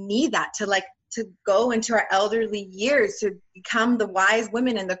need that to go into our elderly years, to become the wise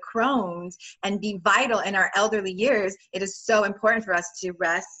women and the crones and be vital in our elderly years. It is so important for us to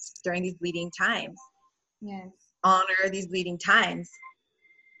rest during these bleeding times. Yes. Honor these bleeding times.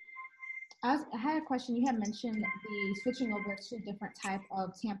 I had a question. You had mentioned the switching over to different type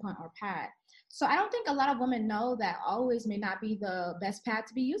of tampon or pad. So I don't think a lot of women know that always may not be the best pad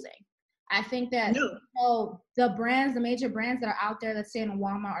to be using. I think that the major brands that are out there, let's say in a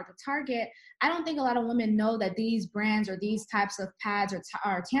Walmart or the Target, I don't think a lot of women know that these brands or these types of pads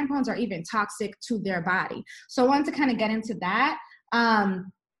or tampons are even toxic to their body. So I wanted to kind of get into that.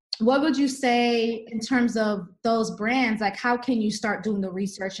 What would you say in terms of those brands? Like, how can you start doing the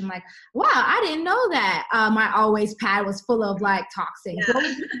research and like, wow, I didn't know that my Always pad was full of like toxins. Yeah. What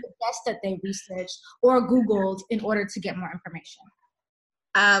would you suggest that they researched or Googled in order to get more information?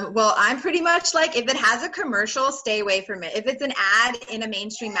 Well, I'm pretty much like, if it has a commercial, stay away from it. If it's an ad in a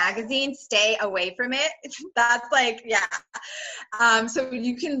mainstream magazine, stay away from it. That's like, so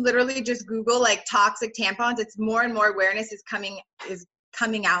you can literally just Google like toxic tampons. It's more and more awareness is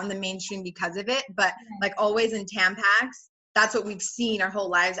coming out in the mainstream because of it. But like Always and Tampax, that's what we've seen our whole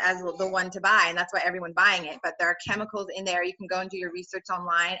lives as the one to buy, and that's why everyone's buying it. But there are chemicals in there. You can go and do your research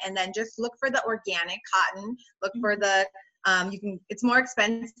online, and then just look for the organic cotton. Look for the it's more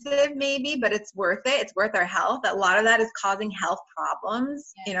expensive maybe, but it's worth it. It's worth our health. A lot of that is causing health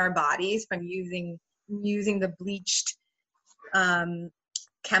problems in our bodies from using the bleached,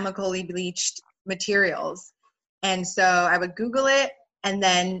 chemically bleached materials. And so I would Google it, and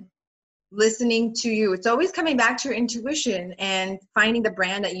then listening to you. It's always coming back to your intuition and finding the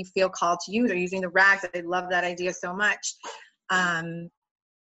brand that you feel called to use, or using the rags. I love that idea so much.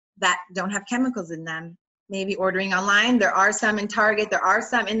 That don't have chemicals in them. Maybe ordering online. There are some in Target. There are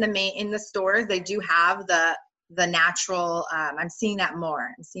some in the stores. They do have the natural. I'm seeing that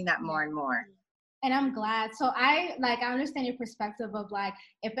more. I'm seeing that more and more. And I'm glad. So I understand your perspective of like,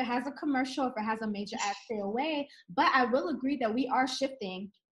 if it has a commercial, if it has a major ad, stay away. But I will agree that we are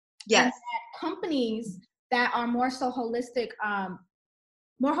shifting. Yes. And that companies that are more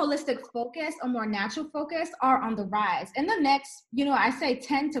focused or more natural focused are on the rise. In the next, I say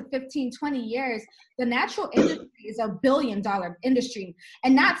 10 to 15, 20 years, the natural industry is $1 billion industry.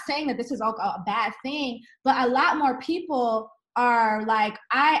 And not saying that this is all a bad thing, but a lot more people are like,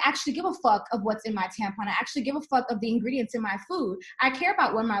 I actually give a fuck of what's in my tampon. I actually give a fuck of the ingredients in my food. I care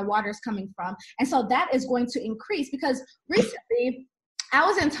about where my water is coming from. And so that is going to increase, because recently I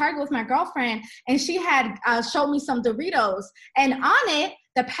was in Target with my girlfriend, and she had showed me some Doritos, and on it,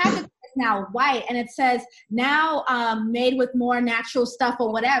 the package is now white, and it says now made with more natural stuff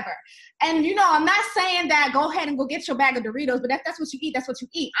or whatever. And, I'm not saying that go ahead and go get your bag of Doritos, but if that's what you eat, that's what you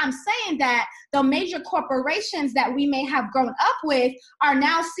eat. I'm saying that the major corporations that we may have grown up with are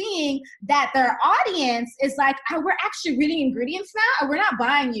now seeing that their audience is like, oh, we're actually reading ingredients now, and we're not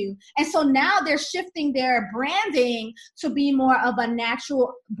buying you. And so now they're shifting their branding to be more of a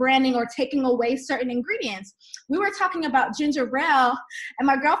natural branding, or taking away certain ingredients. We were talking about ginger ale, and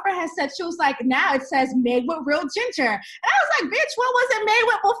my girlfriend has said, she was like, now it says made with real ginger. And I was like, bitch, what was it made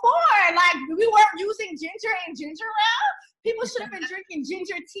with before? Like, we weren't using ginger and ginger ale. People should have been drinking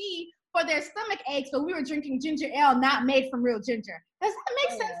ginger tea for their stomach aches, but we were drinking ginger ale not made from real ginger. Does that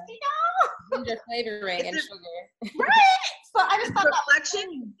make sense to y'all? Ginger flavoring and sugar. Right. So I just thought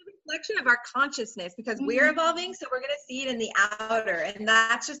reflection of our consciousness, because we're evolving, so we're going to see it in the outer, and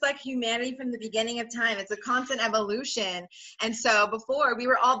that's just like humanity from the beginning of time. It's a constant evolution. And so before, we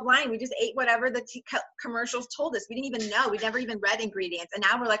were all blind. We just ate whatever the commercials told us. We didn't even know. We never even read ingredients. And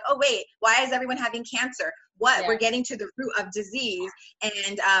now we're like, oh wait, why is everyone having cancer? We're getting to the root of disease,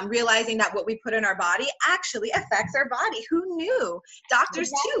 and realizing that what we put in our body actually affects our body. Who knew? Doctors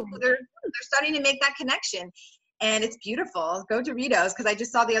too, they're starting to make that connection. And it's beautiful. Go Doritos, because I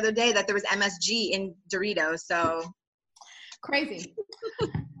just saw the other day that there was MSG in Doritos. So crazy.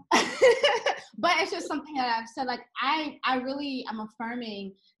 But it's just something that I've said. Like, I really am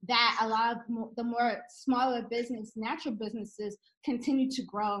affirming that a lot of the more smaller natural businesses continue to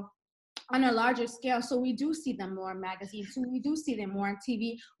grow. on a larger scale. So we do see them more in magazines. So we do see them more on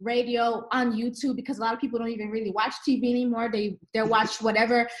TV, radio, on YouTube, because a lot of people don't even really watch TV anymore. They watch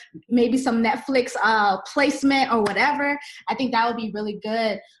whatever, maybe some Netflix placement or whatever. I think that would be really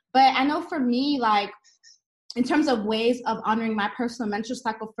good. But I know for me, like, in terms of ways of honoring my personal menstrual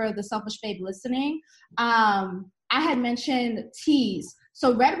cycle for the Selfish Babe listening, I had mentioned teas.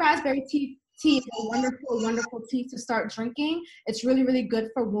 So red raspberry tea is a wonderful, wonderful tea to start drinking. It's really, really good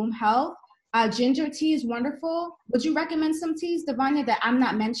for womb health. Ginger tea is wonderful. Would you recommend some teas, Devanya, that I'm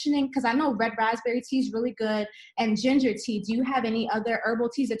not mentioning? Because I know red raspberry tea is really good, and ginger tea. Do you have any other herbal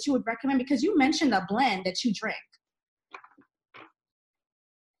teas that you would recommend? Because you mentioned a blend that you drink.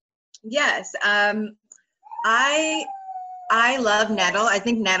 Yes. I love nettle. I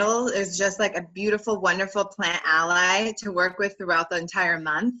think nettle is just like a beautiful, wonderful plant ally to work with throughout the entire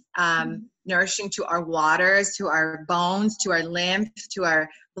month. Nourishing to our waters, to our bones, to our lymph, to our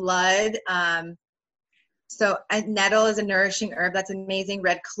blood. So nettle is a nourishing herb that's amazing.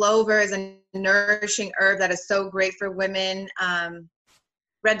 Red clover is a nourishing herb that is so great for women.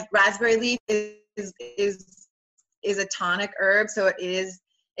 Red raspberry leaf is a tonic herb, so it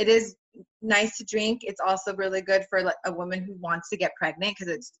is nice to drink. It's also really good for a woman who wants to get pregnant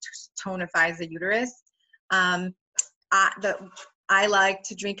because it tonifies the uterus. I like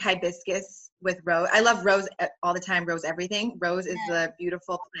to drink hibiscus with rose. I love rose all the time, rose everything. Rose is a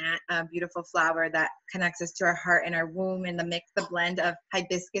beautiful plant, a beautiful flower that connects us to our heart and our womb, and the blend of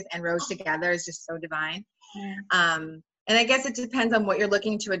hibiscus and rose together is just so divine. And I guess it depends on what you're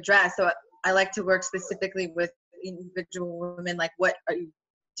looking to address. So I like to work specifically with individual women, like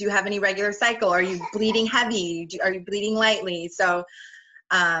do you have any regular cycle? Are you bleeding heavy? Are you bleeding lightly? So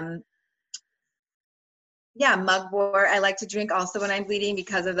mugwort I like to drink also when I'm bleeding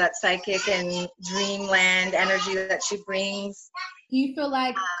because of that psychic and dreamland energy that she brings. Do you feel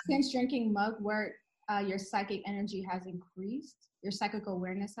like since drinking mugwort, your psychic energy has increased? Your psychic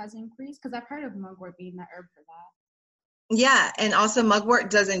awareness has increased? Because I've heard of mugwort being the herb for that. Yeah, and also mugwort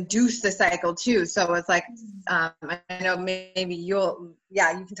does induce the cycle too. So it's like, I know maybe you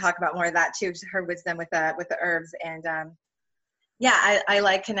can talk about more of that too, her wisdom with the herbs. And I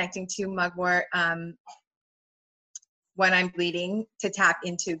like connecting to mugwort when I'm bleeding to tap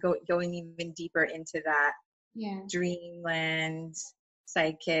into going even deeper into that dreamland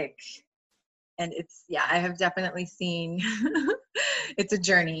psychic. And I have definitely seen it's a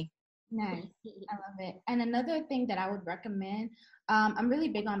journey. Nice. I love it. And another thing that I would recommend, I'm really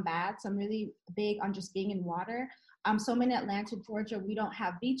big on baths. I'm really big on just being in water. So I'm in Atlanta, Georgia. We don't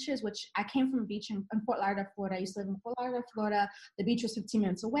have beaches, which I came from a beach in Fort Lauderdale, Florida. I used to live in Fort Lauderdale, Florida. The beach was 15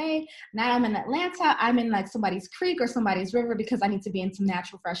 minutes away. Now I'm in Atlanta. I'm in like somebody's creek or somebody's river because I need to be in some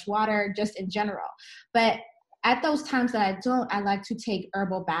natural fresh water just in general. But at those times that I don't, I like to take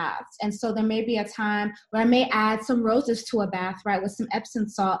herbal baths. And so there may be a time where I may add some roses to a bath, right, with some Epsom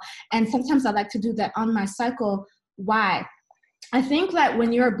salt. And sometimes I like to do that on my cycle. Why? I think that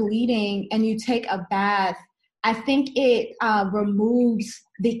when you're bleeding and you take a bath, I think it removes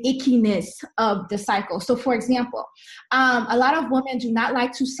the ickiness of the cycle. So for example, a lot of women do not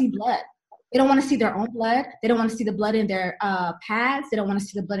like to see blood. They don't want to see their own blood. They don't want to see the blood in their pads. They don't want to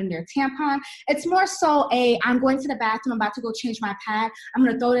see the blood in their tampon. It's more so I'm going to the bathroom. I'm about to go change my pad. I'm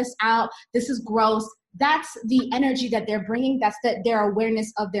going to throw this out. This is gross. That's the energy that they're bringing. That's their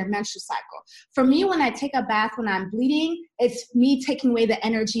awareness of their menstrual cycle. For me, when I take a bath when I'm bleeding, it's me taking away the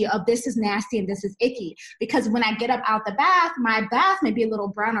energy of this is nasty and this is icky. Because when I get up out the bath, my bath may be a little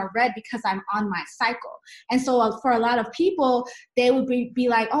brown or red because I'm on my cycle. And so for a lot of people, they would be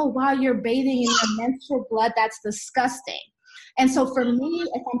like, oh, wow, you're bathing in your menstrual blood. That's disgusting. And so for me,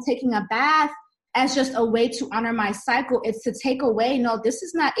 if I'm taking a bath, as just a way to honor my cycle, it's to take away, no, this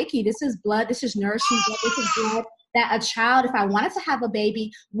is not icky. This is blood. This is nourishing blood. This is blood that a child, if I wanted to have a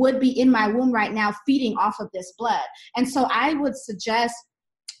baby, would be in my womb right now feeding off of this blood. And so I would suggest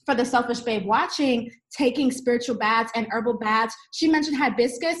for the Selfish Babe watching, taking spiritual baths and herbal baths. She mentioned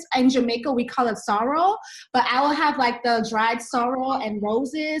hibiscus. In Jamaica, we call it sorrel, but I will have like the dried sorrel and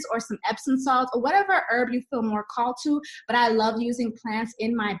roses or some Epsom salt or whatever herb you feel more called to. But I love using plants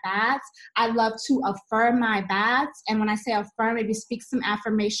in my baths. I love to affirm my baths. And when I say affirm, maybe speak some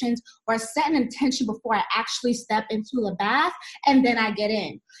affirmations or set an intention before I actually step into the bath, and then I get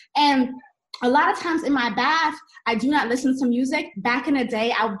in. And a lot of times in my bath, I do not listen to music. Back in the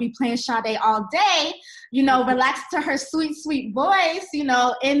day, I would be playing Sade all day, relaxed to her sweet, sweet voice, in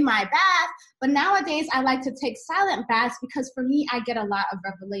my bath. But nowadays, I like to take silent baths because for me, I get a lot of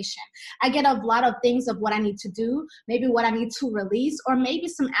revelation. I get a lot of things of what I need to do, maybe what I need to release, or maybe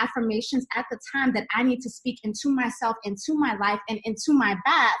some affirmations at the time that I need to speak into myself, into my life, and into my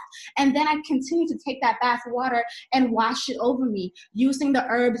bath. And then I continue to take that bath water and wash it over me, using the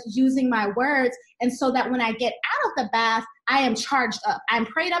herbs, using my words. And so that when I get out of the bath, I am charged up. I'm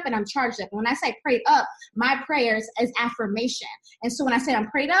prayed up and I'm charged up. When I say prayed up, my prayers is affirmation. And so when I say I'm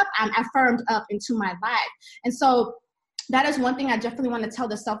prayed up, I'm affirmed up into my life. And so that is one thing I definitely want to tell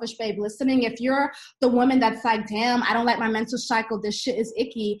the selfish babe listening. If you're the woman that's like, damn, I don't like my menstrual cycle, this shit is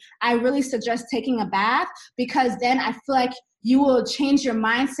icky, I really suggest taking a bath, because then I feel like you will change your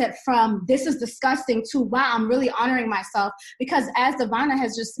mindset from this is disgusting to, wow, I'm really honoring myself. Because as Devana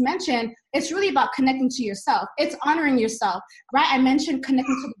has just mentioned, it's really about connecting to yourself. It's honoring yourself, right? I mentioned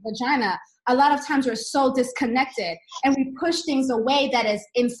connecting to the vagina. A lot of times we're so disconnected and we push things away that is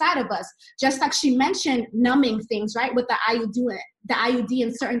inside of us. Just like she mentioned, numbing things, right? With the IUD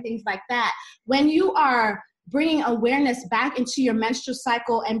and certain things like that. When you are bringing awareness back into your menstrual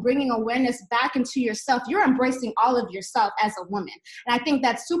cycle and bringing awareness back into yourself, you're embracing all of yourself as a woman. And I think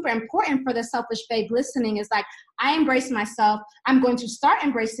that's super important for the selfish babe listening, is like, I embrace myself. I'm going to start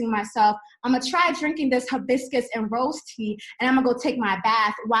embracing myself. I'm going to try drinking this hibiscus and rose tea, and I'm going to go take my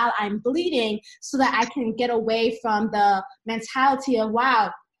bath while I'm bleeding so that I can get away from the mentality of,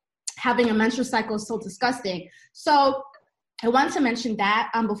 wow, having a menstrual cycle is so disgusting. So I want to mention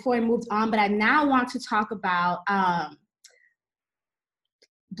that before I moved on, but I now want to talk about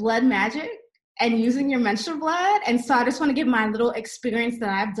blood magic and using your menstrual blood. And so I just want to give my little experience that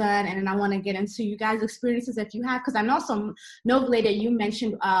I've done, and then I want to get into you guys' experiences if you have, because I know some Noble that you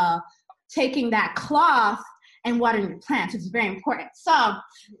mentioned taking that cloth and watering your plants, which is very important. So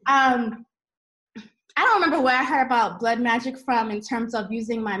I don't remember where I heard about blood magic from in terms of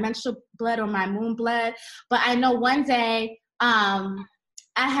using my menstrual blood or my moon blood, but I know one day I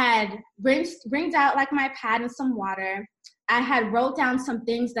had rinsed out like my pad in some water. I had wrote down some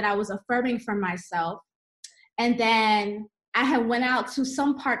things that I was affirming for myself. And then I had went out to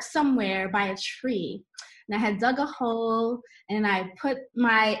some park somewhere by a tree. And I had dug a hole, and I put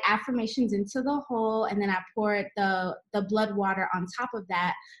my affirmations into the hole, and then I poured the blood water on top of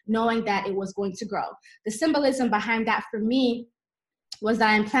that, knowing that it was going to grow. The symbolism behind that for me was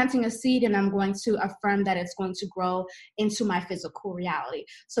that I'm planting a seed and I'm going to affirm that it's going to grow into my physical reality.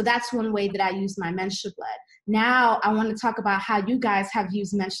 So that's one way that I use my menstrual blood. Now I want to talk about how you guys have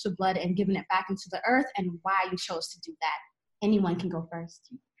used menstrual blood and given it back into the earth, and why you chose to do that. Anyone can go first.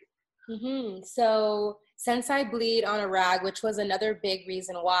 So since I bleed on a rag, which was another big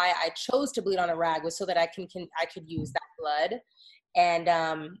reason why I chose to bleed on a rag, was so that I could use that blood.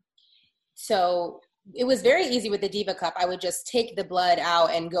 And so it was very easy with the Diva cup. I would just take the blood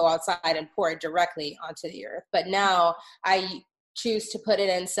out and go outside and pour it directly onto the earth. But now I choose to put it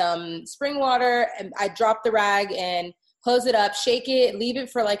in some spring water, and I drop the rag and close it up, shake it, leave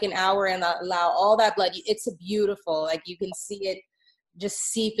it for like an hour, and allow all that blood. It's beautiful. Like, you can see it just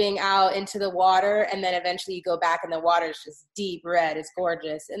seeping out into the water, and then eventually you go back and the water is just deep red. It's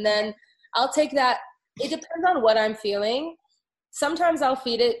gorgeous. And then I'll take that. It depends on what I'm feeling. Sometimes I'll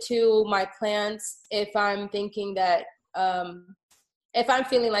feed it to my plants if I'm thinking that, if I'm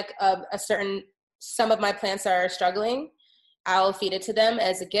feeling like some of my plants are struggling, I'll feed it to them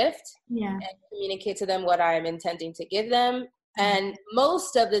as a gift, and communicate to them what I'm intending to give them. And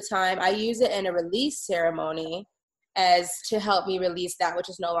most of the time I use it in a release ceremony as to help me release that which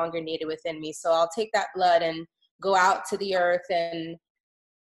is no longer needed within me. So I'll take that blood and go out to the earth, and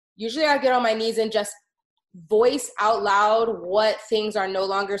usually I get on my knees and just voice out loud what things are no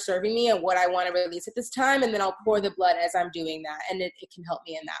longer serving me and what I want to release at this time. And then I'll pour the blood as I'm doing that. And it can help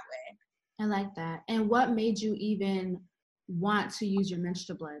me in that way. I like that. And what made you even want to use your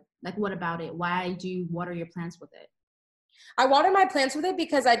menstrual blood? Like, what about it? Why do you water your plants with it? I water my plants with it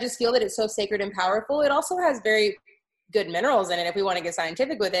because I just feel that it's so sacred and powerful. It also has very good minerals in it, if we want to get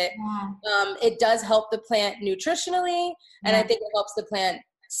scientific with it. It does help the plant nutritionally, and I think it helps the plant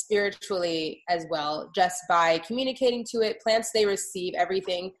spiritually as well, just by communicating to it. Plants, they receive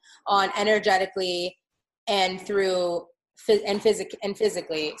everything on energetically and through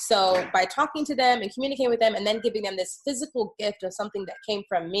physically. So by talking to them and communicating with them and then giving them this physical gift of something that came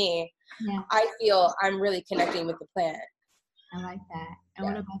from me, I feel I'm really connecting with the plant. I like that. And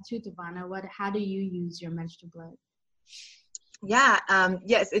what about you, Devana? How do you use your menstrual blood?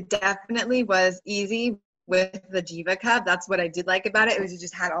 Yes, it definitely was easy with the Diva cup. That's what I did like about it. It was, it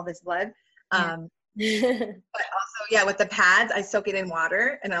just had all this blood. But also, with the pads, I soak it in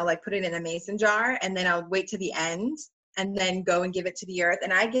water and I'll like put it in a mason jar, and then I'll wait to the end and then go and give it to the earth.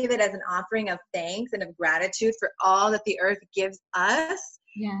 And I give it as an offering of thanks and of gratitude for all that the earth gives us.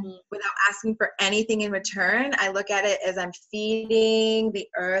 Yeah. Without asking for anything in return. I look at it as I'm feeding the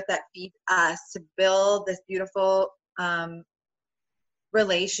earth that feeds us to build this beautiful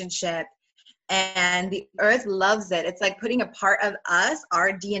relationship. And the earth loves it. It's like putting a part of us,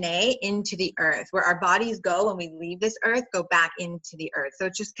 our DNA, into the earth, where our bodies go when we leave this earth, go back into the earth. So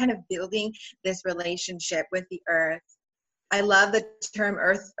it's just kind of building this relationship with the earth. I love the term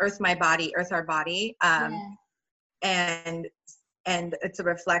earth my body, earth our body. And it's a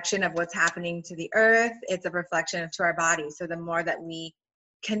reflection of what's happening to the earth. It's a reflection to our bodies. So the more that we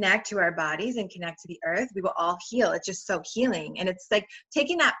connect to our bodies and connect to the earth, we will all heal. It's just so healing. And it's like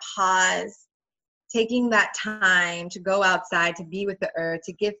taking that pause, taking that time to go outside, to be with the earth,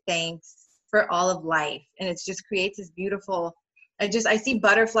 to give thanks for all of life. And it just creates this beautiful, I see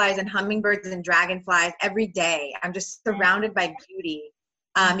butterflies and hummingbirds and dragonflies every day. I'm just surrounded by beauty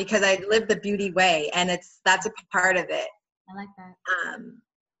because I live the beauty way. And that's a part of it. I like that.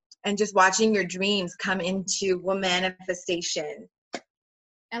 And just watching your dreams come into womb manifestation.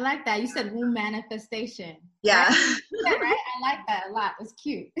 I like that. You said womb manifestation. Yeah. Right? Yeah, right? I like that a lot. It's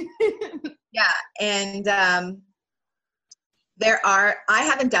cute. Yeah. And I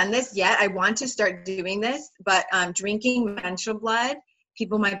haven't done this yet. I want to start doing this, but drinking menstrual blood,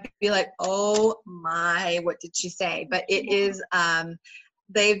 people might be like, oh my, what did she say? But it is,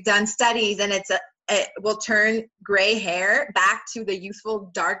 they've done studies, and it will turn gray hair back to the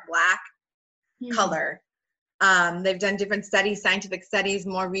youthful dark black color. They've done different studies, scientific studies,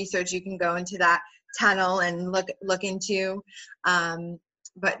 more research. You can go into that tunnel and look into.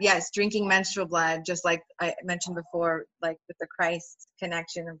 But yes, drinking menstrual blood, just like I mentioned before, like with the Christ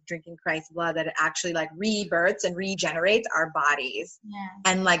connection of drinking Christ's blood, that it actually like rebirths and regenerates our bodies. Yeah.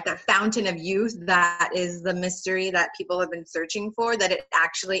 And like the fountain of youth, that is the mystery that people have been searching for, that it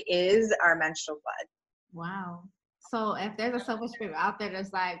actually is our menstrual blood. Wow. So if there's a selfish spirit out there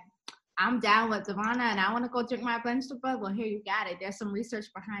that's like, I'm down with Devonna and I want to go drink my menstrual blood, well, here you got it. There's some research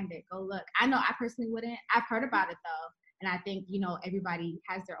behind it. Go look. I know I personally wouldn't. I've heard about it though. And I think, everybody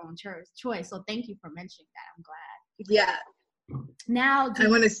has their own choice. So thank you for mentioning that. I'm glad. Yeah. Now, I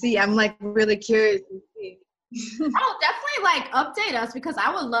want to see. I'm like really curious to see. Oh, definitely like update us, because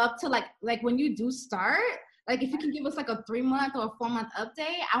I would love to like when you do start, like if you can give us like a 3-month or a 4-month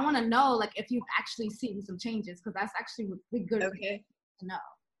update. I want to know like if you've actually seen some changes, because that's actually would be good to know.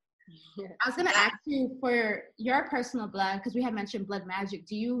 Yeah. I was going to ask you for your personal blood, because we had mentioned blood magic.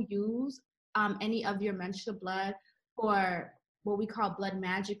 Do you use any of your menstrual blood for what we call blood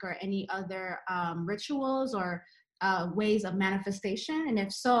magic, or any other rituals or ways of manifestation? And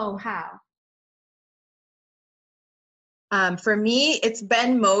if so, how? For me, it's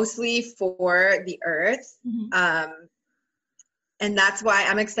been mostly for the earth. Mm-hmm. And that's why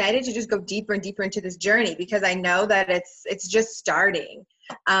I'm excited to just go deeper and deeper into this journey, because I know that it's just starting.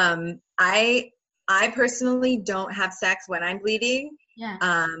 I personally don't have sex when I'm bleeding.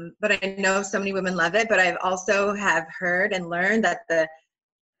 Yeah. But I know so many women love it. But I've also have heard and learned that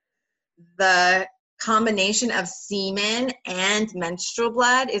the combination of semen and menstrual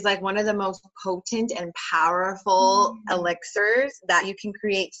blood is like one of the most potent and powerful elixirs that you can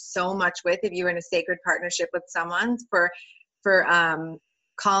create so much with if you're in a sacred partnership with someone for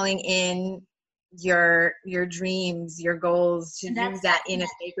calling in your dreams, your goals, to use that in a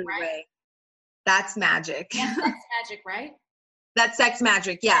sacred way. That's magic. That's sex magic, right? That's sex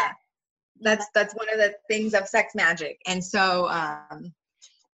magic. Yeah. That's one of the things of sex magic. And so,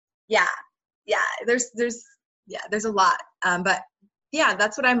 there's a lot. But yeah,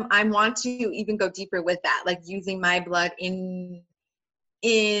 that's what I want to even go deeper with that, like using my blood in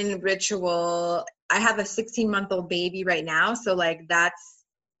ritual. I have a 16-month-old baby right now. So like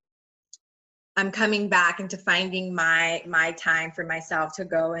I'm coming back into finding my time for myself to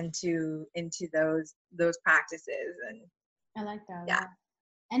go into those practices. And I like that. Yeah.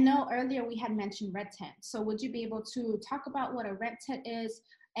 I know earlier we had mentioned red tent. So would you be able to talk about what a red tent is,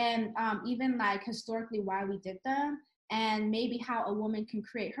 and even like historically why we did them, and maybe how a woman can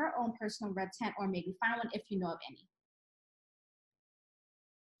create her own personal red tent, or maybe find one if you know of any?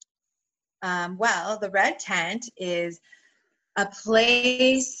 Well, the red tent is a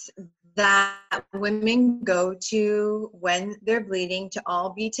place that women go to when they're bleeding, to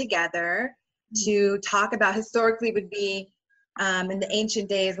all be together, to talk about, historically would be in the ancient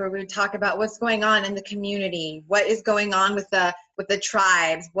days, where we would talk about what's going on in the community, what is going on with the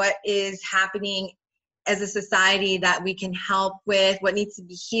tribes, what is happening as a society that we can help with, what needs to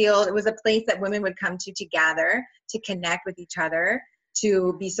be healed. It was a place that women would come to gather, to connect with each other,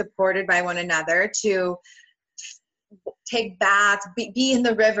 to be supported by one another, to take baths, be in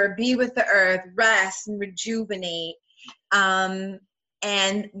the river, be with the earth, rest and rejuvenate. And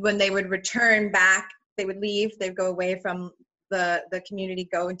when they would return back, they would leave, they'd go away from the community,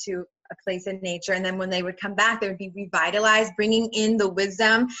 go into a place in nature. And then when they would come back, they would be revitalized, bringing in the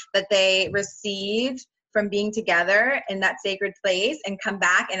wisdom that they received from being together in that sacred place, and come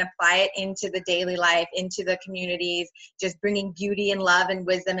back and apply it into the daily life, into the communities, just bringing beauty and love and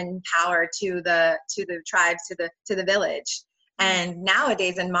wisdom and power to the tribes, to the village. And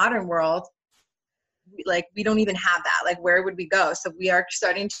nowadays in modern world, like, we don't even have that. Like, where would we go? So we are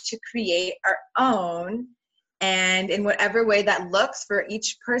starting to create our own, and in whatever way that looks for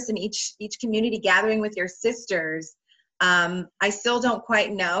each person, each community, gathering with your sisters. I still don't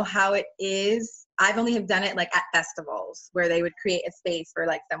quite know how it is. I've only have done it like at festivals where they would create a space for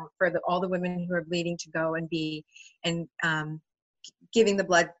like all the women who are bleeding to go and be, and giving the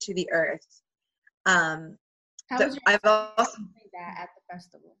blood to the earth. How was your I've also that at the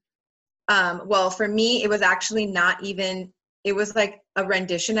festival? Well, for me, it was actually not even, it was like a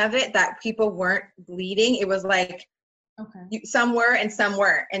rendition of it that people weren't bleeding. It was like, okay, some were and some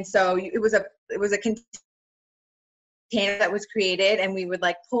weren't. And so it was a container that was created, and we would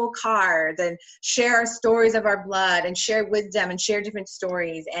like pull cards and share our stories of our blood and share wisdom and share different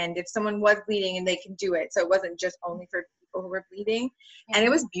stories. And if someone was bleeding, and they could do it. So it wasn't just only for people who were bleeding. And it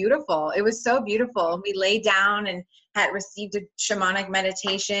was beautiful. It was so beautiful. We lay down and had received a shamanic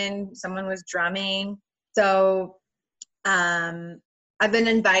meditation. Someone was drumming. So I've been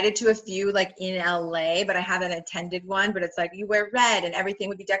invited to a few like in LA, but I haven't attended one. But it's like you wear red and everything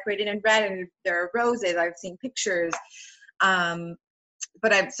would be decorated in red, and there are roses. I've seen pictures. I'm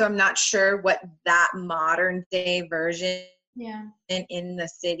not sure what that modern day version in the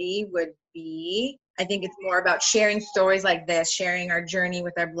city would be. I think it's more about sharing stories like this, sharing our journey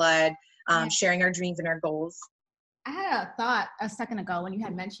with our blood, sharing our dreams and our goals. I had a thought a second ago when you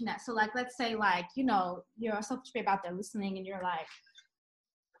had mentioned that. So like, let's say like, you know, you're a selfish babe out there listening, and you're like,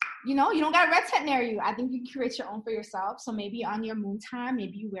 you know, you don't got a red tent near you. I think you can create your own for yourself. So maybe on your moon time,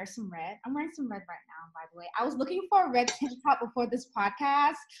 maybe you wear some red. I'm wearing some red right now, by the way. I was looking for a red tank top before this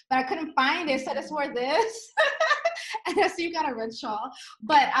podcast, but I couldn't find it. So I just wore this. And I see you got a red shawl.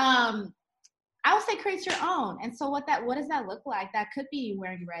 But I would say create your own. And so what does that look like? That could be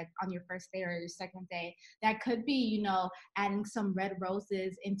wearing red on your first day or your second day. That could be, you know, adding some red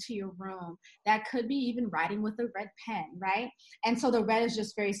roses into your room. That could be even writing with a red pen, right? And so the red is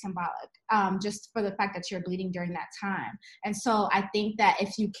just very symbolic, just for the fact that you're bleeding during that time. And so I think that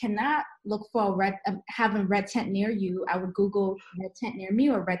if you cannot look for a red, having red tent near you, I would Google red tent near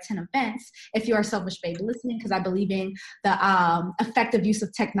me or red tent events if you're a selfish baby listening, because I believe in the effective use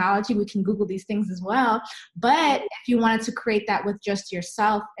of technology. We can Google these things as well. But if you wanted to create that with just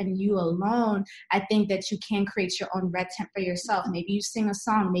yourself and you alone, I think that you can create your own red tent for yourself. Maybe you sing a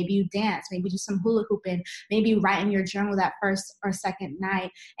song, maybe you dance, maybe do some hula hooping, maybe you write in your journal that first or second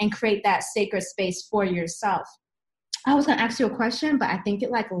night and create that sacred space for yourself. I was going to ask you a question, but I think it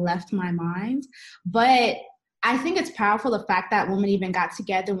like left my mind. But I think it's powerful, the fact that women even got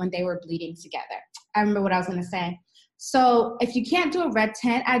together when they were bleeding together. I remember what I was going to say. So if you can't do a red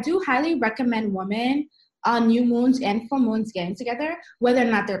tent, I do highly recommend women on new moons and full moons getting together, whether or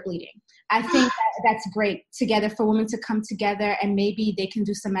not they're bleeding. I think that's great together for women to come together, and maybe they can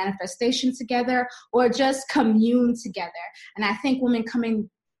do some manifestation together or just commune together. And I think women coming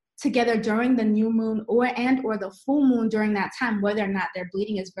together during the new moon or the full moon during that time, whether or not they're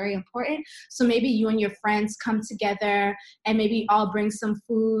bleeding, is very important. So maybe you and your friends come together and maybe all bring some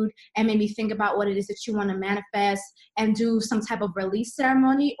food and maybe think about what it is that you want to manifest and do some type of release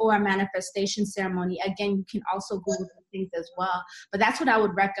ceremony or a manifestation ceremony. Again, you can also Google things as well. But that's what I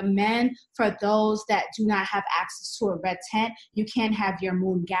would recommend for those that do not have access to a red tent. You can have your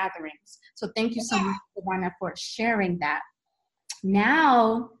moon gatherings. So thank you so much, Savannah, for sharing that.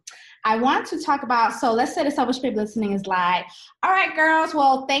 Now, I want to talk about, so let's say the selfish babe listening is like, all right, girls,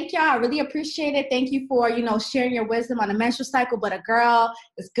 well, thank y'all. I really appreciate it. Thank you for, sharing your wisdom on the menstrual cycle, but a girl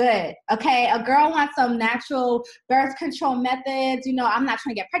is good, okay? A girl wants some natural birth control methods. I'm not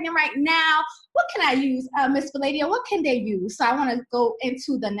trying to get pregnant right now. What can I use, Miss Valladia? What can they use? So I want to go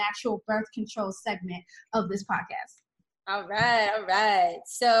into the natural birth control segment of this podcast. All right.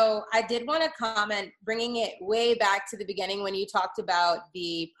 So I did want to comment, bringing it way back to the beginning when you talked about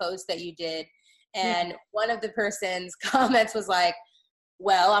the post that you did. And one of the person's comments was like,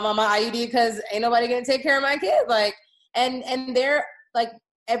 well, I'm on my IUD because ain't nobody going to take care of my kid. Like, and they're like,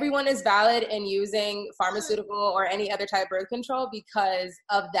 everyone is valid in using pharmaceutical or any other type of birth control because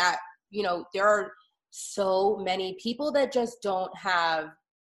of that. There are so many people that just don't have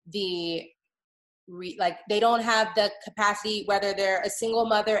the like they don't have the capacity, whether they're a single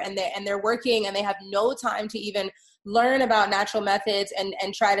mother and they're working and they have no time to even learn about natural methods and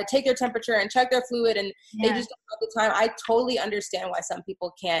try to take their temperature and check their fluid, and they just don't have the time. I totally understand why some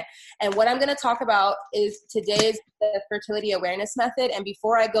people can't. And what I'm going to talk about is today's the fertility awareness method. And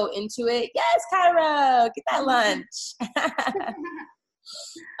before I go into it, yes, Kyra, get that lunch.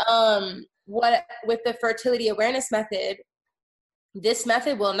 What with the fertility awareness method, this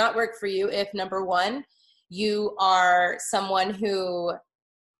method will not work for you if, number one, you are someone who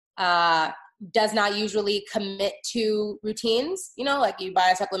does not usually commit to routines, like you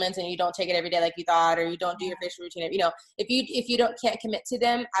buy supplements and you don't take it every day like you thought, or you don't do your facial routine. If you can't commit to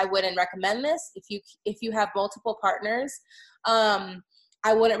them, I wouldn't recommend this. If you have multiple partners,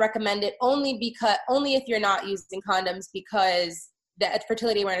 I wouldn't recommend it only if you're not using condoms, because the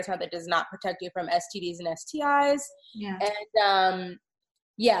fertility awareness method does not protect you from STDs and STIs. Yeah. And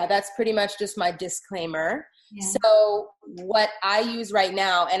that's pretty much just my disclaimer. Yeah. So what I use right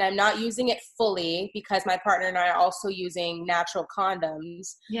now, and I'm not using it fully because my partner and I are also using natural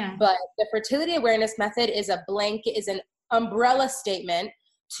condoms. Yeah. But the fertility awareness method is an umbrella statement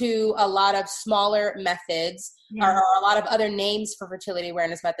to a lot of smaller methods, or a lot of other names for fertility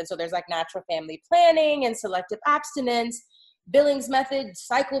awareness methods. So there's like natural family planning and selective abstinence, Billings method,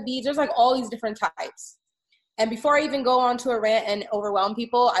 cycle beads. There's like all these different types. And before I even go on to a rant and overwhelm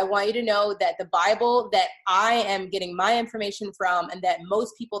people, I want you to know that the Bible that I am getting my information from, and that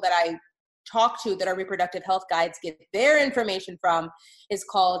most people that I talk to that are reproductive health guides get their information from, is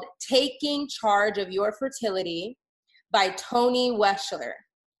called Taking Charge of Your Fertility by Toni Weschler.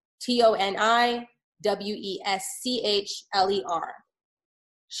 ToniWeschler.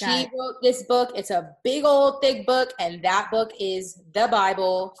 She wrote this book. It's a big old thick book, and that book is the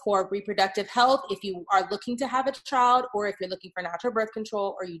Bible for reproductive health. If you are looking to have a child, or if you're looking for natural birth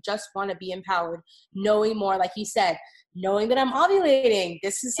control, or you just want to be empowered, knowing more, like you said, knowing that I'm ovulating,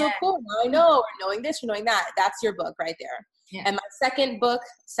 this is so cool. Now I know, or knowing this, or knowing that, that's your book right there. Yeah. And my second book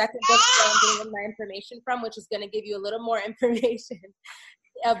that I'm getting my information from, which is going to give you a little more information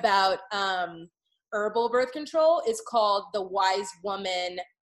about herbal birth control, is called The Wise Woman.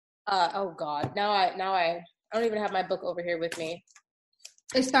 Oh God, now I don't even have my book over here with me.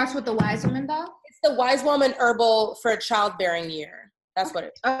 It starts with The Wise Woman, though? It's The Wise Woman Herbal for a Childbearing Year. That's what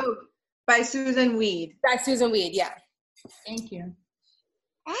it is. Oh, by Susan Weed. By Susan Weed, yeah. Thank you.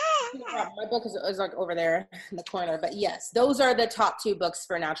 My book is like over there in the corner, but yes, those are the top two books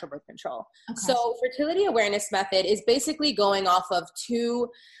for natural birth control. Okay. So fertility awareness method is basically going off of two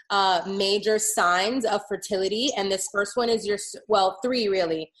major signs of fertility. And this first one is three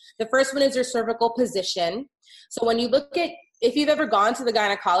really. The first one is your cervical position. So when you look at, if you've ever gone to the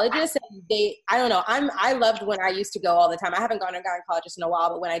gynecologist, and I loved when I used to go all the time. I haven't gone to a gynecologist in a while,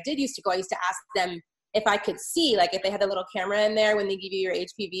 but when I did used to go, I used to ask them if I could see, like if they had a little camera in there when they give you your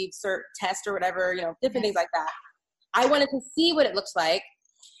HPV test or whatever, different things like that. I wanted to see what it looks like.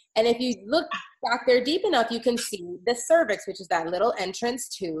 And if you look back there deep enough, you can see the cervix, which is that little entrance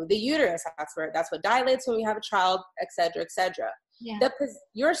to the uterus. That's what dilates when we have a child, et cetera, et cetera. Yeah.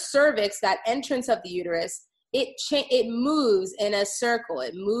 Your cervix, that entrance of the uterus, it moves in a circle.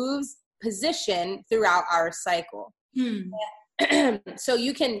 It moves position throughout our cycle. So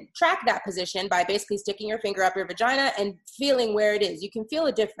you can track that position by basically sticking your finger up your vagina and feeling where it is. You can feel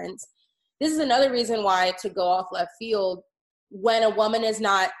a difference. This is another reason why, to go off left field, when a woman is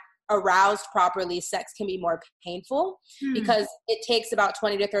not aroused properly, sex can be more painful because it takes about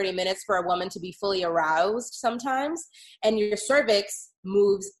 20 to 30 minutes for a woman to be fully aroused sometimes. And your cervix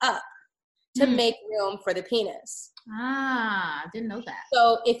moves up to make room for the penis. Didn't know that.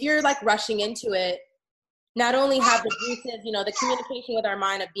 So if you're like rushing into it, not only have the juices, the communication with our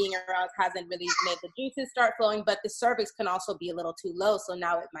mind of being aroused hasn't really made the juices start flowing, but the cervix can also be a little too low. So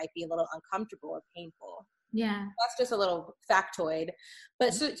now it might be a little uncomfortable or painful. Yeah. That's just a little factoid.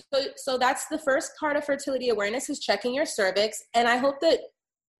 But so that's the first part of fertility awareness, is checking your cervix. And I hope that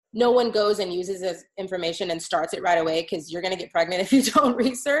no one goes and uses this information and starts it right away, because you're going to get pregnant if you don't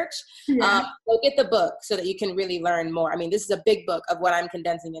research. Yeah. Go get the book so that you can really learn more. I mean, this is a big book of what I'm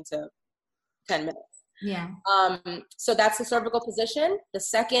condensing into 10 minutes. Yeah. So that's the cervical position. The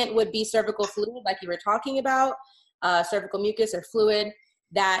second would be cervical fluid, like you were talking about, cervical mucus or fluid,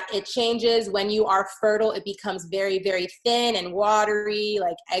 that it changes when you are fertile. It becomes very, very thin and watery,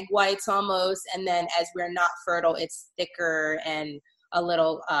 like egg whites almost. And then as we're not fertile, it's thicker and a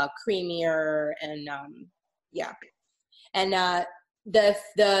little creamier. And And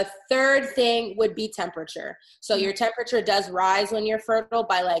The third thing would be temperature. So your temperature does rise when you're fertile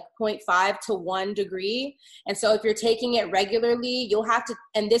by like 0.5 to 1 degree. And so if you're taking it regularly, you'll have to,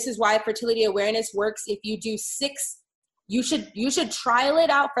 and this is why fertility awareness works. If you do you should trial it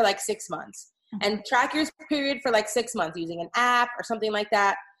out for like 6 months and track your period for like 6 months using an app or something like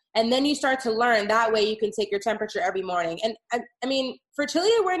that. And then you start to learn. That way you can take your temperature every morning. And I mean,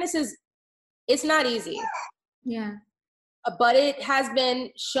 fertility awareness it's not easy. Yeah. But it has been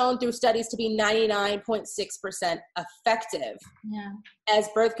shown through studies to be 99.6% effective as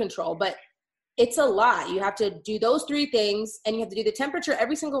birth control. But it's a lot. You have to do those 3 things, and you have to do the temperature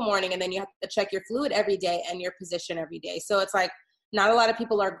every single morning, and then you have to check your fluid every day and your position every day. So it's like not a lot of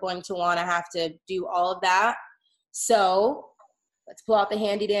people are going to want to have to do all of that. So let's pull out the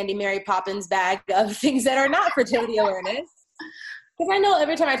handy dandy Mary Poppins bag of things that are not fertility awareness. Because I know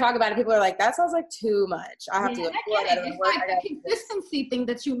every time I talk about it, people are like, that sounds like too much. I have to look for it. It's like the consistency thing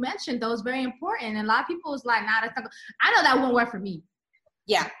that you mentioned, though, is very important. And a lot of people is like, nah, I know that won't work for me.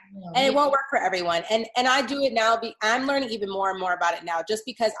 Yeah. And it won't work for everyone. And I do it now. I'm learning even more and more about it now, just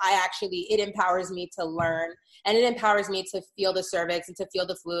because it empowers me to learn, and it empowers me to feel the cervix and to feel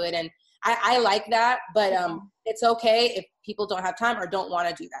the fluid. And I like that, but it's okay if people don't have time or don't want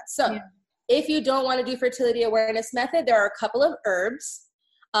to do that. So if you don't want to do fertility awareness method, there are a couple of herbs.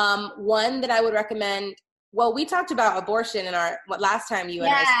 One that I would recommend, well, we talked about abortion in last time you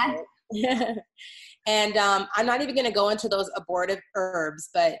and I spoke. And I'm not even going to go into those abortive herbs,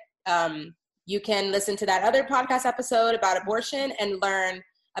 but you can listen to that other podcast episode about abortion and learn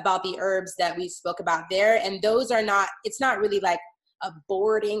about the herbs that we spoke about there. And those it's not really like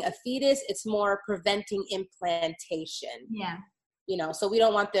aborting a fetus. It's more preventing implantation. Yeah. So you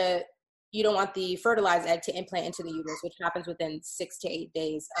don't want the fertilized egg to implant into the uterus, which happens within 6 to 8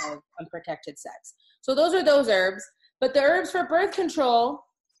 days of unprotected sex. So those are those herbs. But the herbs for birth control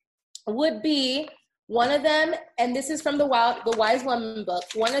would be, one of them, and this is from the Wise Woman book,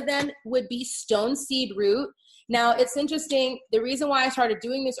 one of them would be stone seed root. Now, it's interesting. The reason why I started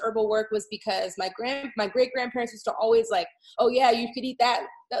doing this herbal work was because my great-grandparents used to always like, oh yeah, you could eat that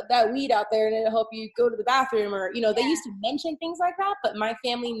weed out there and it'll help you go to the bathroom, or, they used to mention things like that, but my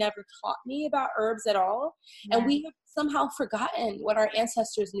family never taught me about herbs at all. Yeah. And we have somehow forgotten what our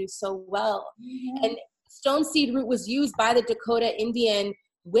ancestors knew so well. Mm-hmm. And stone seed root was used by the Dakota Indian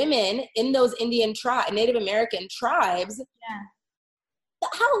women in those Indian Native American tribes. Yeah.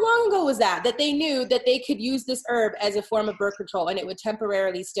 How long ago was that they knew that they could use this herb as a form of birth control and it would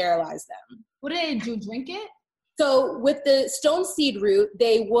temporarily sterilize them? What did they do? Drink it? So with the stone seed root,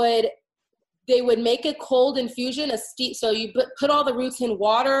 they would make a cold infusion, so you put all the roots in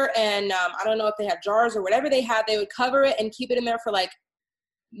water, and I don't know if they had jars or whatever they had. They would cover it and keep it in there for like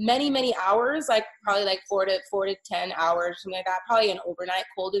many, many hours, like probably like 4 to 10 hours, something like that, probably an overnight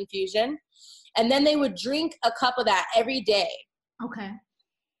cold infusion. And then they would drink a cup of that every day. Okay.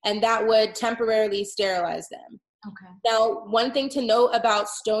 And that would temporarily sterilize them. Okay. Now, one thing to note about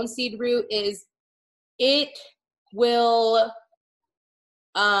stone seed root is it will,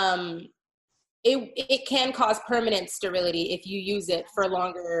 it can cause permanent sterility if you use it for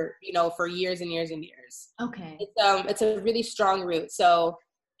longer, for years and years and years. Okay. It's a really strong root. So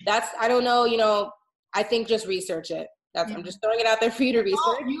I don't know, I think just research it. I'm just throwing it out there for you to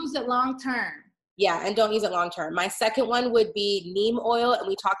research. Don't use it long term. Yeah, and don't use it long term. My second one would be neem oil, and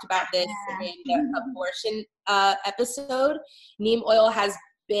we talked about this in the abortion episode. Neem oil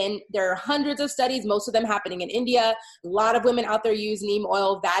there are hundreds of studies, most of them happening in India. A lot of women out there use neem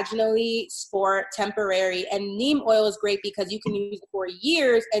oil vaginally for temporary, and neem oil is great because you can use it for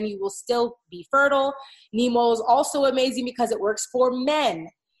years and you will still be fertile. Neem oil is also amazing because it works for men.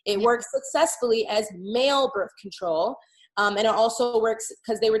 It works successfully as male birth control. And it also works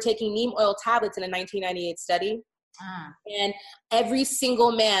because they were taking neem oil tablets in a 1998 study. And every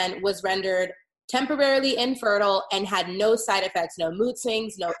single man was rendered temporarily infertile and had no side effects, no mood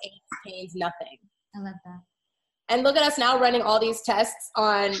swings, no aches, pains, nothing. I love that. And look at us now running all these tests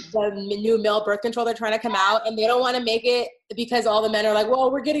on the new male birth control they're trying to come out, and they don't want to make it because all the men are like,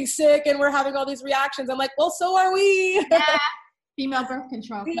 well, we're getting sick and we're having all these reactions. I'm like, well, so are we. Yeah. Female birth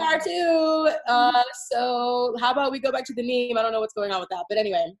control. We are too. So how about we go back to the neem? I don't know what's going on with that. But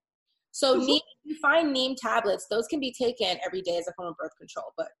anyway, so neem, you find neem tablets. Those can be taken every day as a form of birth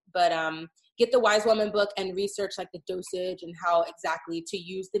control. But get the Wise Woman book and research like the dosage and how exactly to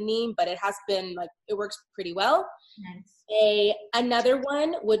use the neem. But it has been it works pretty well. Nice. Another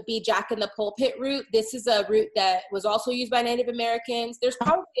one would be Jack in the Pulpit root. This is a root that was also used by Native Americans. There's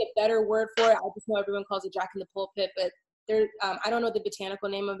probably a better word for it. I just know everyone calls it Jack in the Pulpit, but I don't know the botanical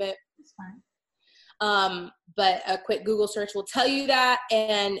name of it. It's fine. But a quick Google search will tell you that.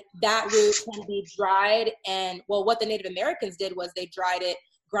 And that root can be dried. And well, what the Native Americans did was they dried it,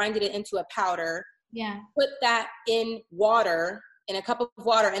 grinded it into a powder, put that in water, in a cup of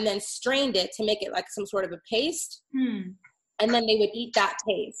water, and then strained it to make it like some sort of a paste. And then they would eat that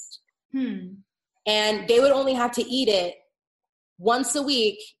paste. And they would only have to eat it once a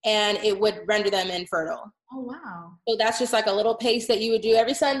week, and it would render them infertile. Oh, wow. So that's just like a little paste that you would do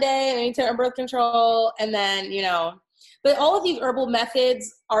every Sunday, and then you take birth control, and then, you know. But all of these herbal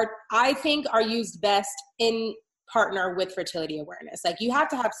methods I think, are used best in partner with fertility awareness. Like, you have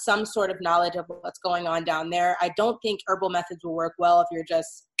to have some sort of knowledge of what's going on down there. I don't think herbal methods will work well if you're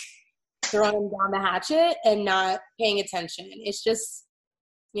just throwing down the hatchet and not paying attention. It's just,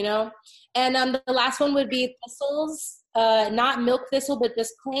 you know. And the last one would be thistles. Not milk thistle, but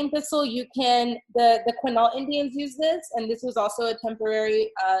just plain thistle. You can, the Quinault Indians use this, and this was also a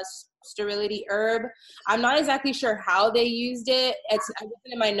temporary sterility herb. I'm not exactly sure how they used it. I wasn't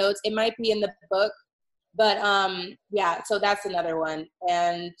in my notes. It might be in the book, but yeah, so that's another one.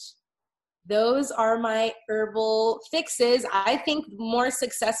 And those are my herbal fixes. I think more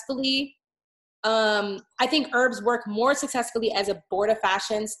successfully, I think herbs work more successfully as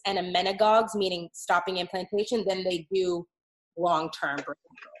abortifacients and emmenagogues, meaning stopping implantation, than they do long-term birth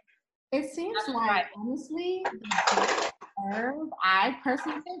control. It seems like, honestly, the herb, I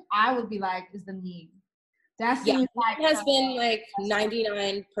personally think I would be like, is the neem. That seems like it has been like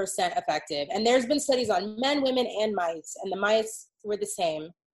 99% effective. And there's been studies on men, women, and mice, and the mice were the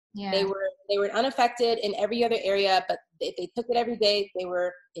same. Yeah. They were unaffected in every other area, but if they took it every day, they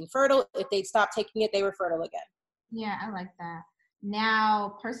were infertile. If they stopped taking it, they were fertile again. Yeah, I like that.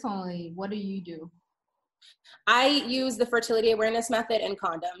 Now, personally, what do you do? I use the fertility awareness method and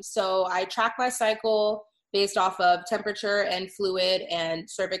condoms. So I track my cycle based off of temperature and fluid and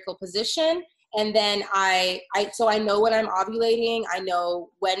cervical position. And then so I know when I'm ovulating, I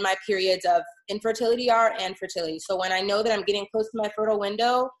know when my periods of infertility are and fertility. So when I know that I'm getting close to my fertile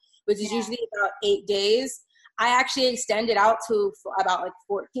window, which is usually about 8 days, I actually extend it out to about like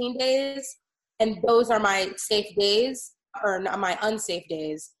 14 days. And those are my safe days, or not my unsafe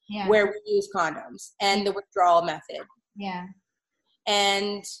days, where we use condoms and the withdrawal method. Yeah.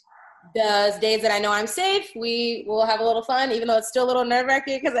 And the days that I know I'm safe, we will have a little fun, even though it's still a little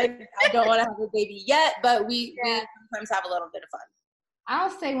nerve-wracking because I don't want to have a baby yet, but we sometimes have a little bit of fun. I'll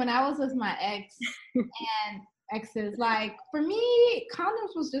say when I was with my ex and exes, like, for me,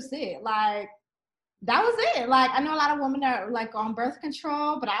 condoms was just it. Like, that was it. Like, I know a lot of women are like on birth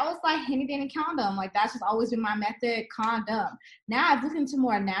control, but I was like handy dandy condom. Like, that's just always been my method, condom. Now I've looked into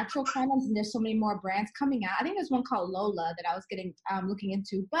more natural condoms, and there's so many more brands coming out. I think there's one called Lola that I was looking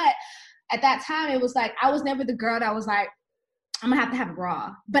into. But at that time, it was like, I was never the girl that was like, I'm gonna have to have it raw.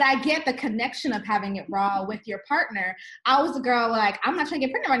 But I get the connection of having it raw with your partner. I was the girl like, I'm not trying to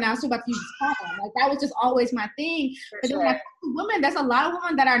get pregnant right now, so I'm about to use this condom. Like, that was just always my thing. But then like women, there's a lot of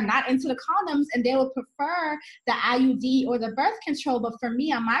women that are not into the condoms, and they would prefer the IUD or the birth control. But for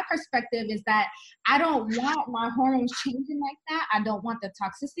me, on my perspective, is that I don't want my hormones changing like that. I don't want the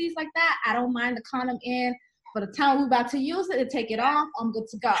toxicities like that. I don't mind the condom in. For the time we're about to use it, to take it off, I'm good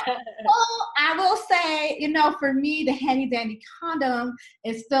to go. Well, I will say, you know, for me, the handy dandy condom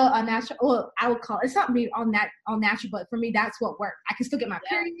is still a natural. Well, I would call it, it's not me all natural, but for me, that's what worked. I can still get my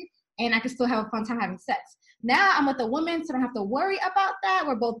period, and I can still have a fun time having sex. Now I'm with a woman, so I don't have to worry about that.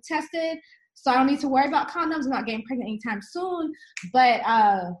 We're both tested, so I don't need to worry about condoms. I'm not getting pregnant anytime soon. But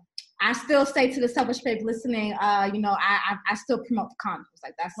I still say to the selfish babe listening, you know, I still promote the condoms.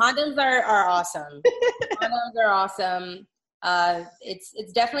 Like, that's condoms are awesome. Condoms are awesome.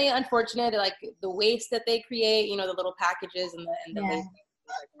 It's definitely unfortunate, like the waste that they create, you know, the little packages and the waste.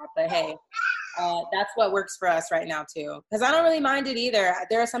 But hey, that's what works for us right now too. Because I don't really mind it either.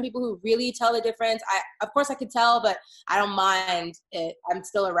 There are some people who really tell the difference. Of course I could tell, but I don't mind it. I'm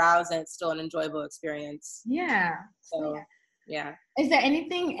still aroused, and it's still an enjoyable experience. Yeah. So yeah. Is there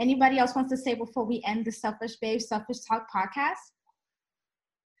anything anybody else wants to say before we end the Selfish Babe Selfish Talk podcast?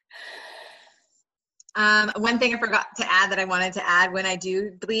 One thing I forgot to add that I wanted to add, when I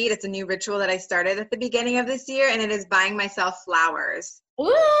do bleed, it's a new ritual that I started at the beginning of this year, and it is buying myself flowers.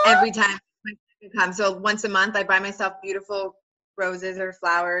 Ooh. Every time it comes. So once a month, I buy myself beautiful roses or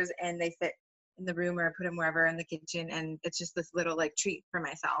flowers, and they fit in the room, or I put them wherever in the kitchen, and it's just this little like treat for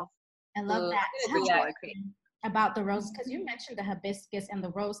myself. I love that. About the roses, because you mentioned the hibiscus and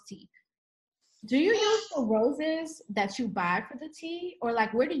the rose tea. Do you use the roses that you buy for the tea, or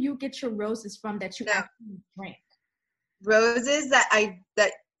like where do you get your roses from that you actually drink? Roses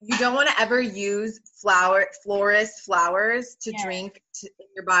that you don't want to ever use florist flowers to drink in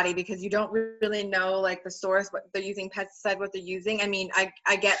your body, because you don't really know like the source, what they're using, pesticide, what they're using. I mean,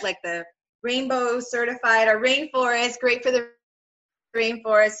 I get like the rainbow certified or rainforest, great for the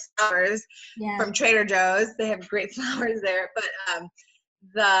rainforest flowers from Trader Joe's. They have great flowers there, but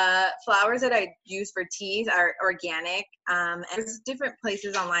the flowers that I use for teas are organic, and there's different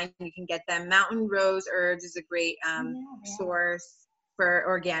places online you can get them. Mountain Rose Herbs is a great source for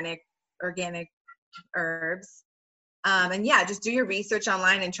organic herbs. And just do your research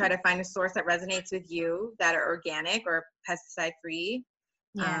online and try to find a source that resonates with you, that are organic or pesticide free.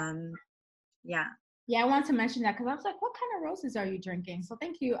 I wanted to mention that because I was like, what kind of roses are you drinking? So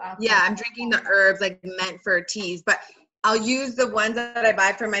thank you. I'm drinking the herbs like meant for teas, but I'll use the ones that I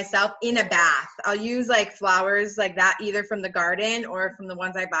buy for myself in a bath. I'll use like flowers like that, either from the garden or from the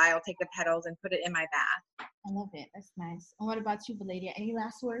ones I buy. I'll take the petals and put it in my bath. I love it. That's nice. And what about you, Valadia? Any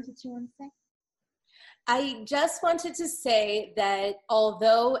last words that you want to say? I just wanted to say that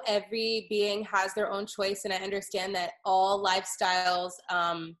although every being has their own choice, and I understand that all lifestyles,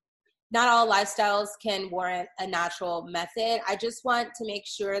 not all lifestyles can warrant a natural method, I just want to make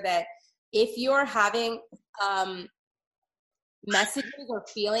sure that if you're having messages or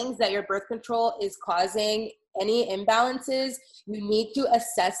feelings that your birth control is causing any imbalances, you need to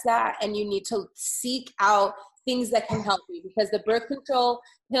assess that and you need to seek out things that can help you, because the birth control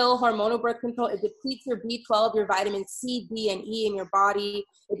pill, hormonal birth control, it depletes your B12, your vitamin C, D, and E in your body.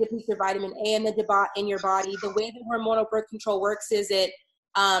 It depletes your vitamin A in your body. The way that hormonal birth control works is it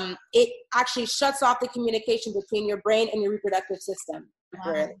actually shuts off the communication between your brain and your reproductive system.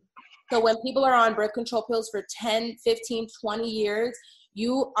 Wow. So when people are on birth control pills for 10, 15, 20 years,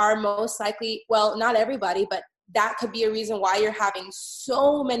 you are most likely, well, not everybody, but that could be a reason why you're having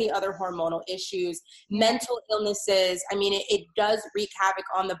so many other hormonal issues, mental illnesses. I mean, it does wreak havoc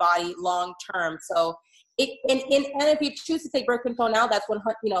on the body long term. So and if you choose to take birth control now, that's when,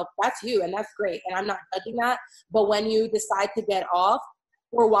 that's you, and that's great. And I'm not judging that. But when you decide to get off,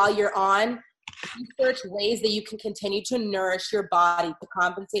 or while you're on, research ways that you can continue to nourish your body to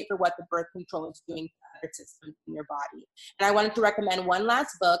compensate for what the birth control is doing to other systems in your body. And I wanted to recommend one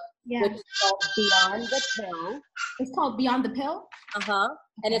last book, which is called Beyond the Pill. It's called Beyond the Pill? Uh-huh. Okay.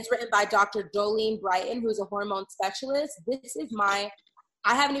 And it's written by Dr. Jolene Brighton, who's a hormone specialist. This is I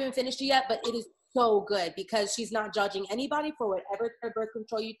haven't even finished it yet, but it is so good because she's not judging anybody for whatever birth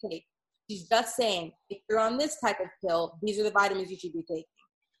control you take. She's just saying, if you're on this type of pill, these are the vitamins you should be taking.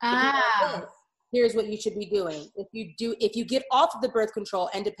 Here's what you should be doing. If you get off of the birth control,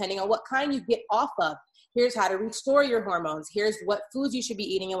 and depending on what kind you get off of, here's how to restore your hormones. Here's what foods you should be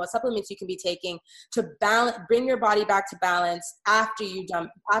eating and what supplements you can be taking to bring your body back to balance after you've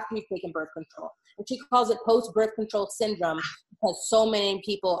taken birth control. And she calls it post-birth control syndrome because so many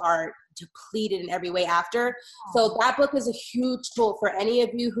people are depleted in every way after. So that book is a huge tool for any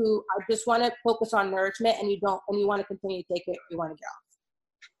of you who just want to focus on nourishment and you want to continue to take it, you want to get off.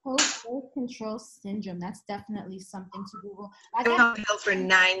 Post-birth control syndrome. That's definitely something to Google. I've been on pills for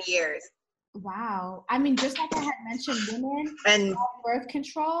 9 years. Wow. I mean, just like I had mentioned, women and birth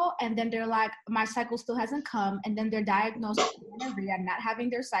control, and then they're like, my cycle still hasn't come, and then they're diagnosed with gonorrhea, not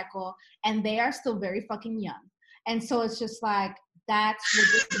having their cycle, and they are still very fucking young. And so it's just like, that's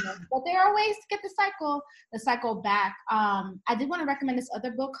ridiculous. But there are ways to get the cycle back. I did want to recommend this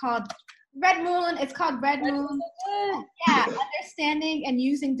other book called Red Moon. It's called Red Moon. Yeah, Understanding and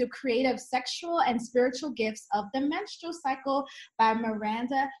Using the Creative, Sexual, and Spiritual Gifts of the Menstrual Cycle by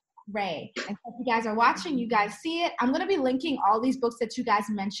Miranda Ray. And if you guys are watching, you guys see it. I'm going to be linking all these books that you guys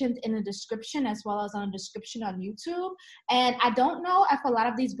mentioned in the description, as well as on the description on YouTube. And I don't know if a lot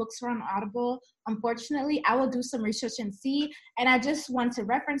of these books are on Audible. Unfortunately, I will do some research and see. And I just want to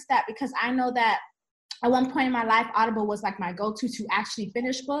reference that because I know that at one point in my life, Audible was like my go-to to actually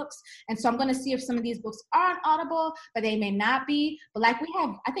finish books. And so I'm going to see if some of these books are on Audible, but they may not be. But like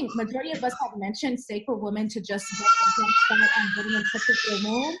I think majority of us have mentioned Safe for Women to just get the jump start on getting in touch with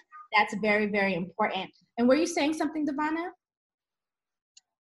your womb. That's very, very important. And were you saying something, Devana?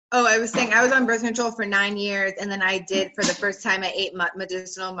 Oh, I was saying I was on birth control for 9 years, and then I did, for the first time, I ate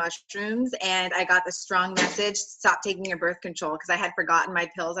medicinal mushrooms, and I got the strong message, stop taking your birth control, because I had forgotten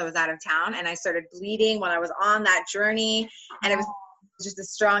my pills. I was out of town, and I started bleeding while I was on that journey, and it was just a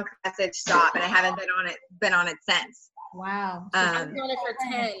strong message, stop, and I haven't been on it since. Wow. I've been on it for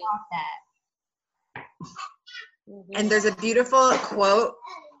 10. And there's a beautiful quote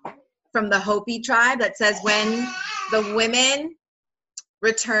from the Hopi tribe that says, when the women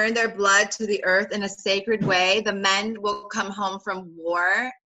return their blood to the earth in a sacred way, the men will come home from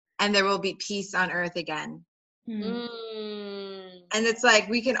war and there will be peace on earth again. And it's like,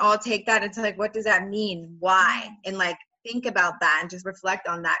 we can all take that into like, what does that mean? Why? And like, think about that and just reflect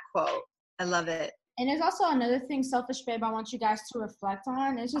on that quote. I love it. And there's also another thing, Selfish Babe, I want you guys to reflect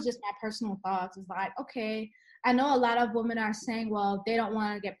on. This is just my personal thoughts. It's like, okay, I know a lot of women are saying, well, they don't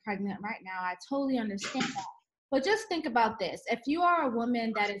want to get pregnant right now. I totally understand that. But just think about this. If you are a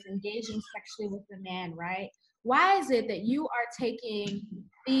woman that is engaging sexually with a man, right? Why is it that you are taking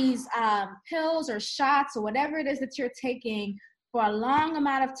these pills or shots or whatever it is that you're taking for a long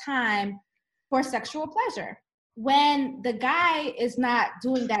amount of time for sexual pleasure, when the guy is not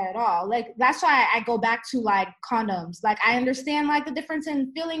doing that at all? Like, that's why I go back to like condoms. Like, I understand like the difference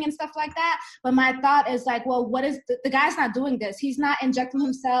in feeling and stuff like that, but my thought is like, well, what is the guy's not doing this? He's not injecting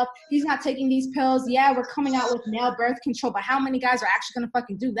himself. He's not taking these pills. Yeah, we're coming out with male birth control, but how many guys are actually gonna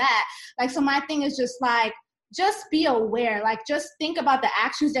fucking do that? Like, so my thing is just like, just be aware. Like, just think about the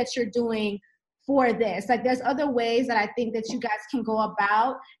actions that you're doing for this. Like, there's other ways that I think that you guys can go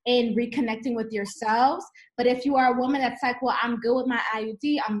about in reconnecting with yourselves. But if you are a woman that's like, well, I'm good with my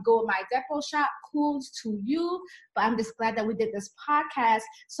IUD, I'm good with my Depo shot, kudos to you. But I'm just glad that we did this podcast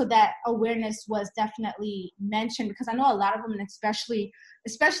so that awareness was definitely mentioned, because I know a lot of women, especially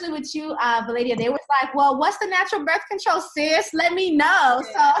with you, Valadia, they was like, well, what's the natural birth control, sis? Let me know.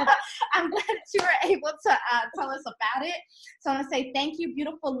 So I'm glad that you were able to tell us about it. So I want to say thank you,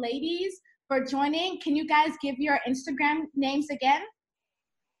 beautiful ladies, for joining. Can you guys give your Instagram names again?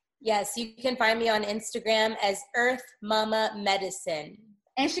 Yes, you can find me on Instagram as Earth Mama Medicine.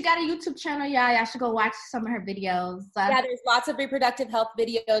 And she got a YouTube channel, y'all. Y'all should go watch some of her videos. Yeah, there's lots of reproductive health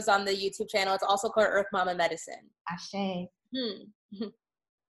videos on the YouTube channel. It's also called Earth Mama Medicine. Ashe.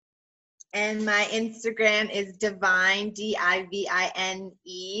 And my Instagram is Divine, Divine,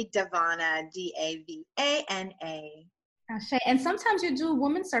 Davana, Davana. Ashe. And sometimes you do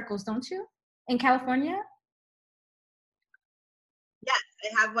women's circles, don't you? In California? Yes,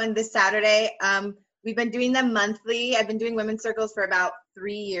 I have one this Saturday. We've been doing them monthly. I've been doing women's circles for about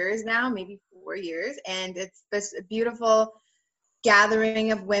 3 years now, maybe 4 years. And it's this beautiful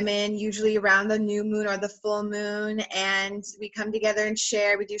gathering of women, usually around the new moon or the full moon. And we come together and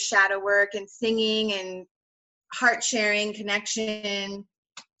share. We do shadow work and singing and heart sharing, connection.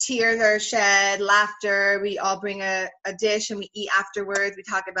 Tears are shed, laughter. We all bring a dish and we eat afterwards. We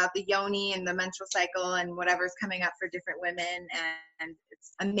talk about the yoni and the menstrual cycle and whatever's coming up for different women. And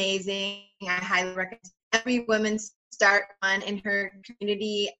it's amazing. I highly recommend every woman start one in her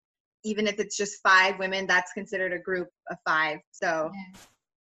community. Even if it's just 5 women, that's considered a group of 5. So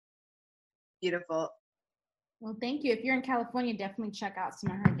beautiful. Well, thank you. If you're in California, definitely check out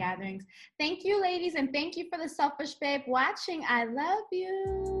some of her gatherings. Thank you, ladies, and thank you for the Selfish Babe watching. I love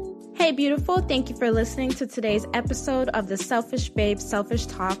you. Hey, beautiful. Thank you for listening to today's episode of the Selfish Babe Selfish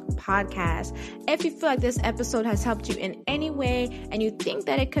Talk podcast. If you feel like this episode has helped you in any way and you think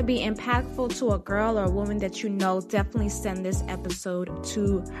that it could be impactful to a girl or a woman that you know, definitely send this episode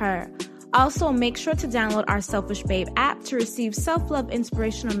to her. Also, make sure to download our Selfish Babe app to receive self-love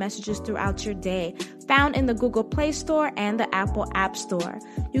inspirational messages throughout your day, found in the Google Play Store and the Apple App Store.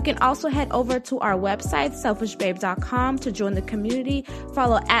 You can also head over to our website, selfishbabe.com, to join the community.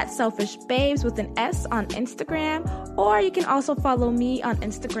 Follow @selfishbabes with an S on Instagram, or you can also follow me on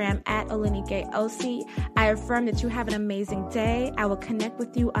Instagram @OliniGayOC. I affirm that you have an amazing day. I will connect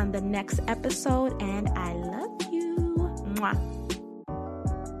with you on the next episode, and I love you. Mwah.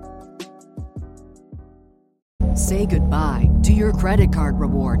 Say goodbye to your credit card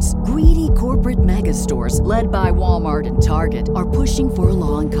rewards. Greedy corporate mega stores, led by Walmart and Target, are pushing for a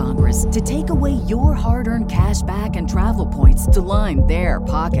law in Congress to take away your hard-earned cash back and travel points to line their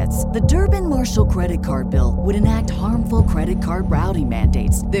pockets. The Durbin-Marshall credit card bill would enact harmful credit card routing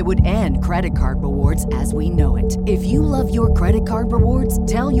mandates that would end credit card rewards as we know it. If you love your credit card rewards,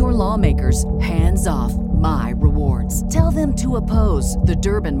 tell your lawmakers, hands off my rewards. Tell them to oppose the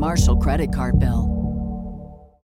Durbin-Marshall credit card bill.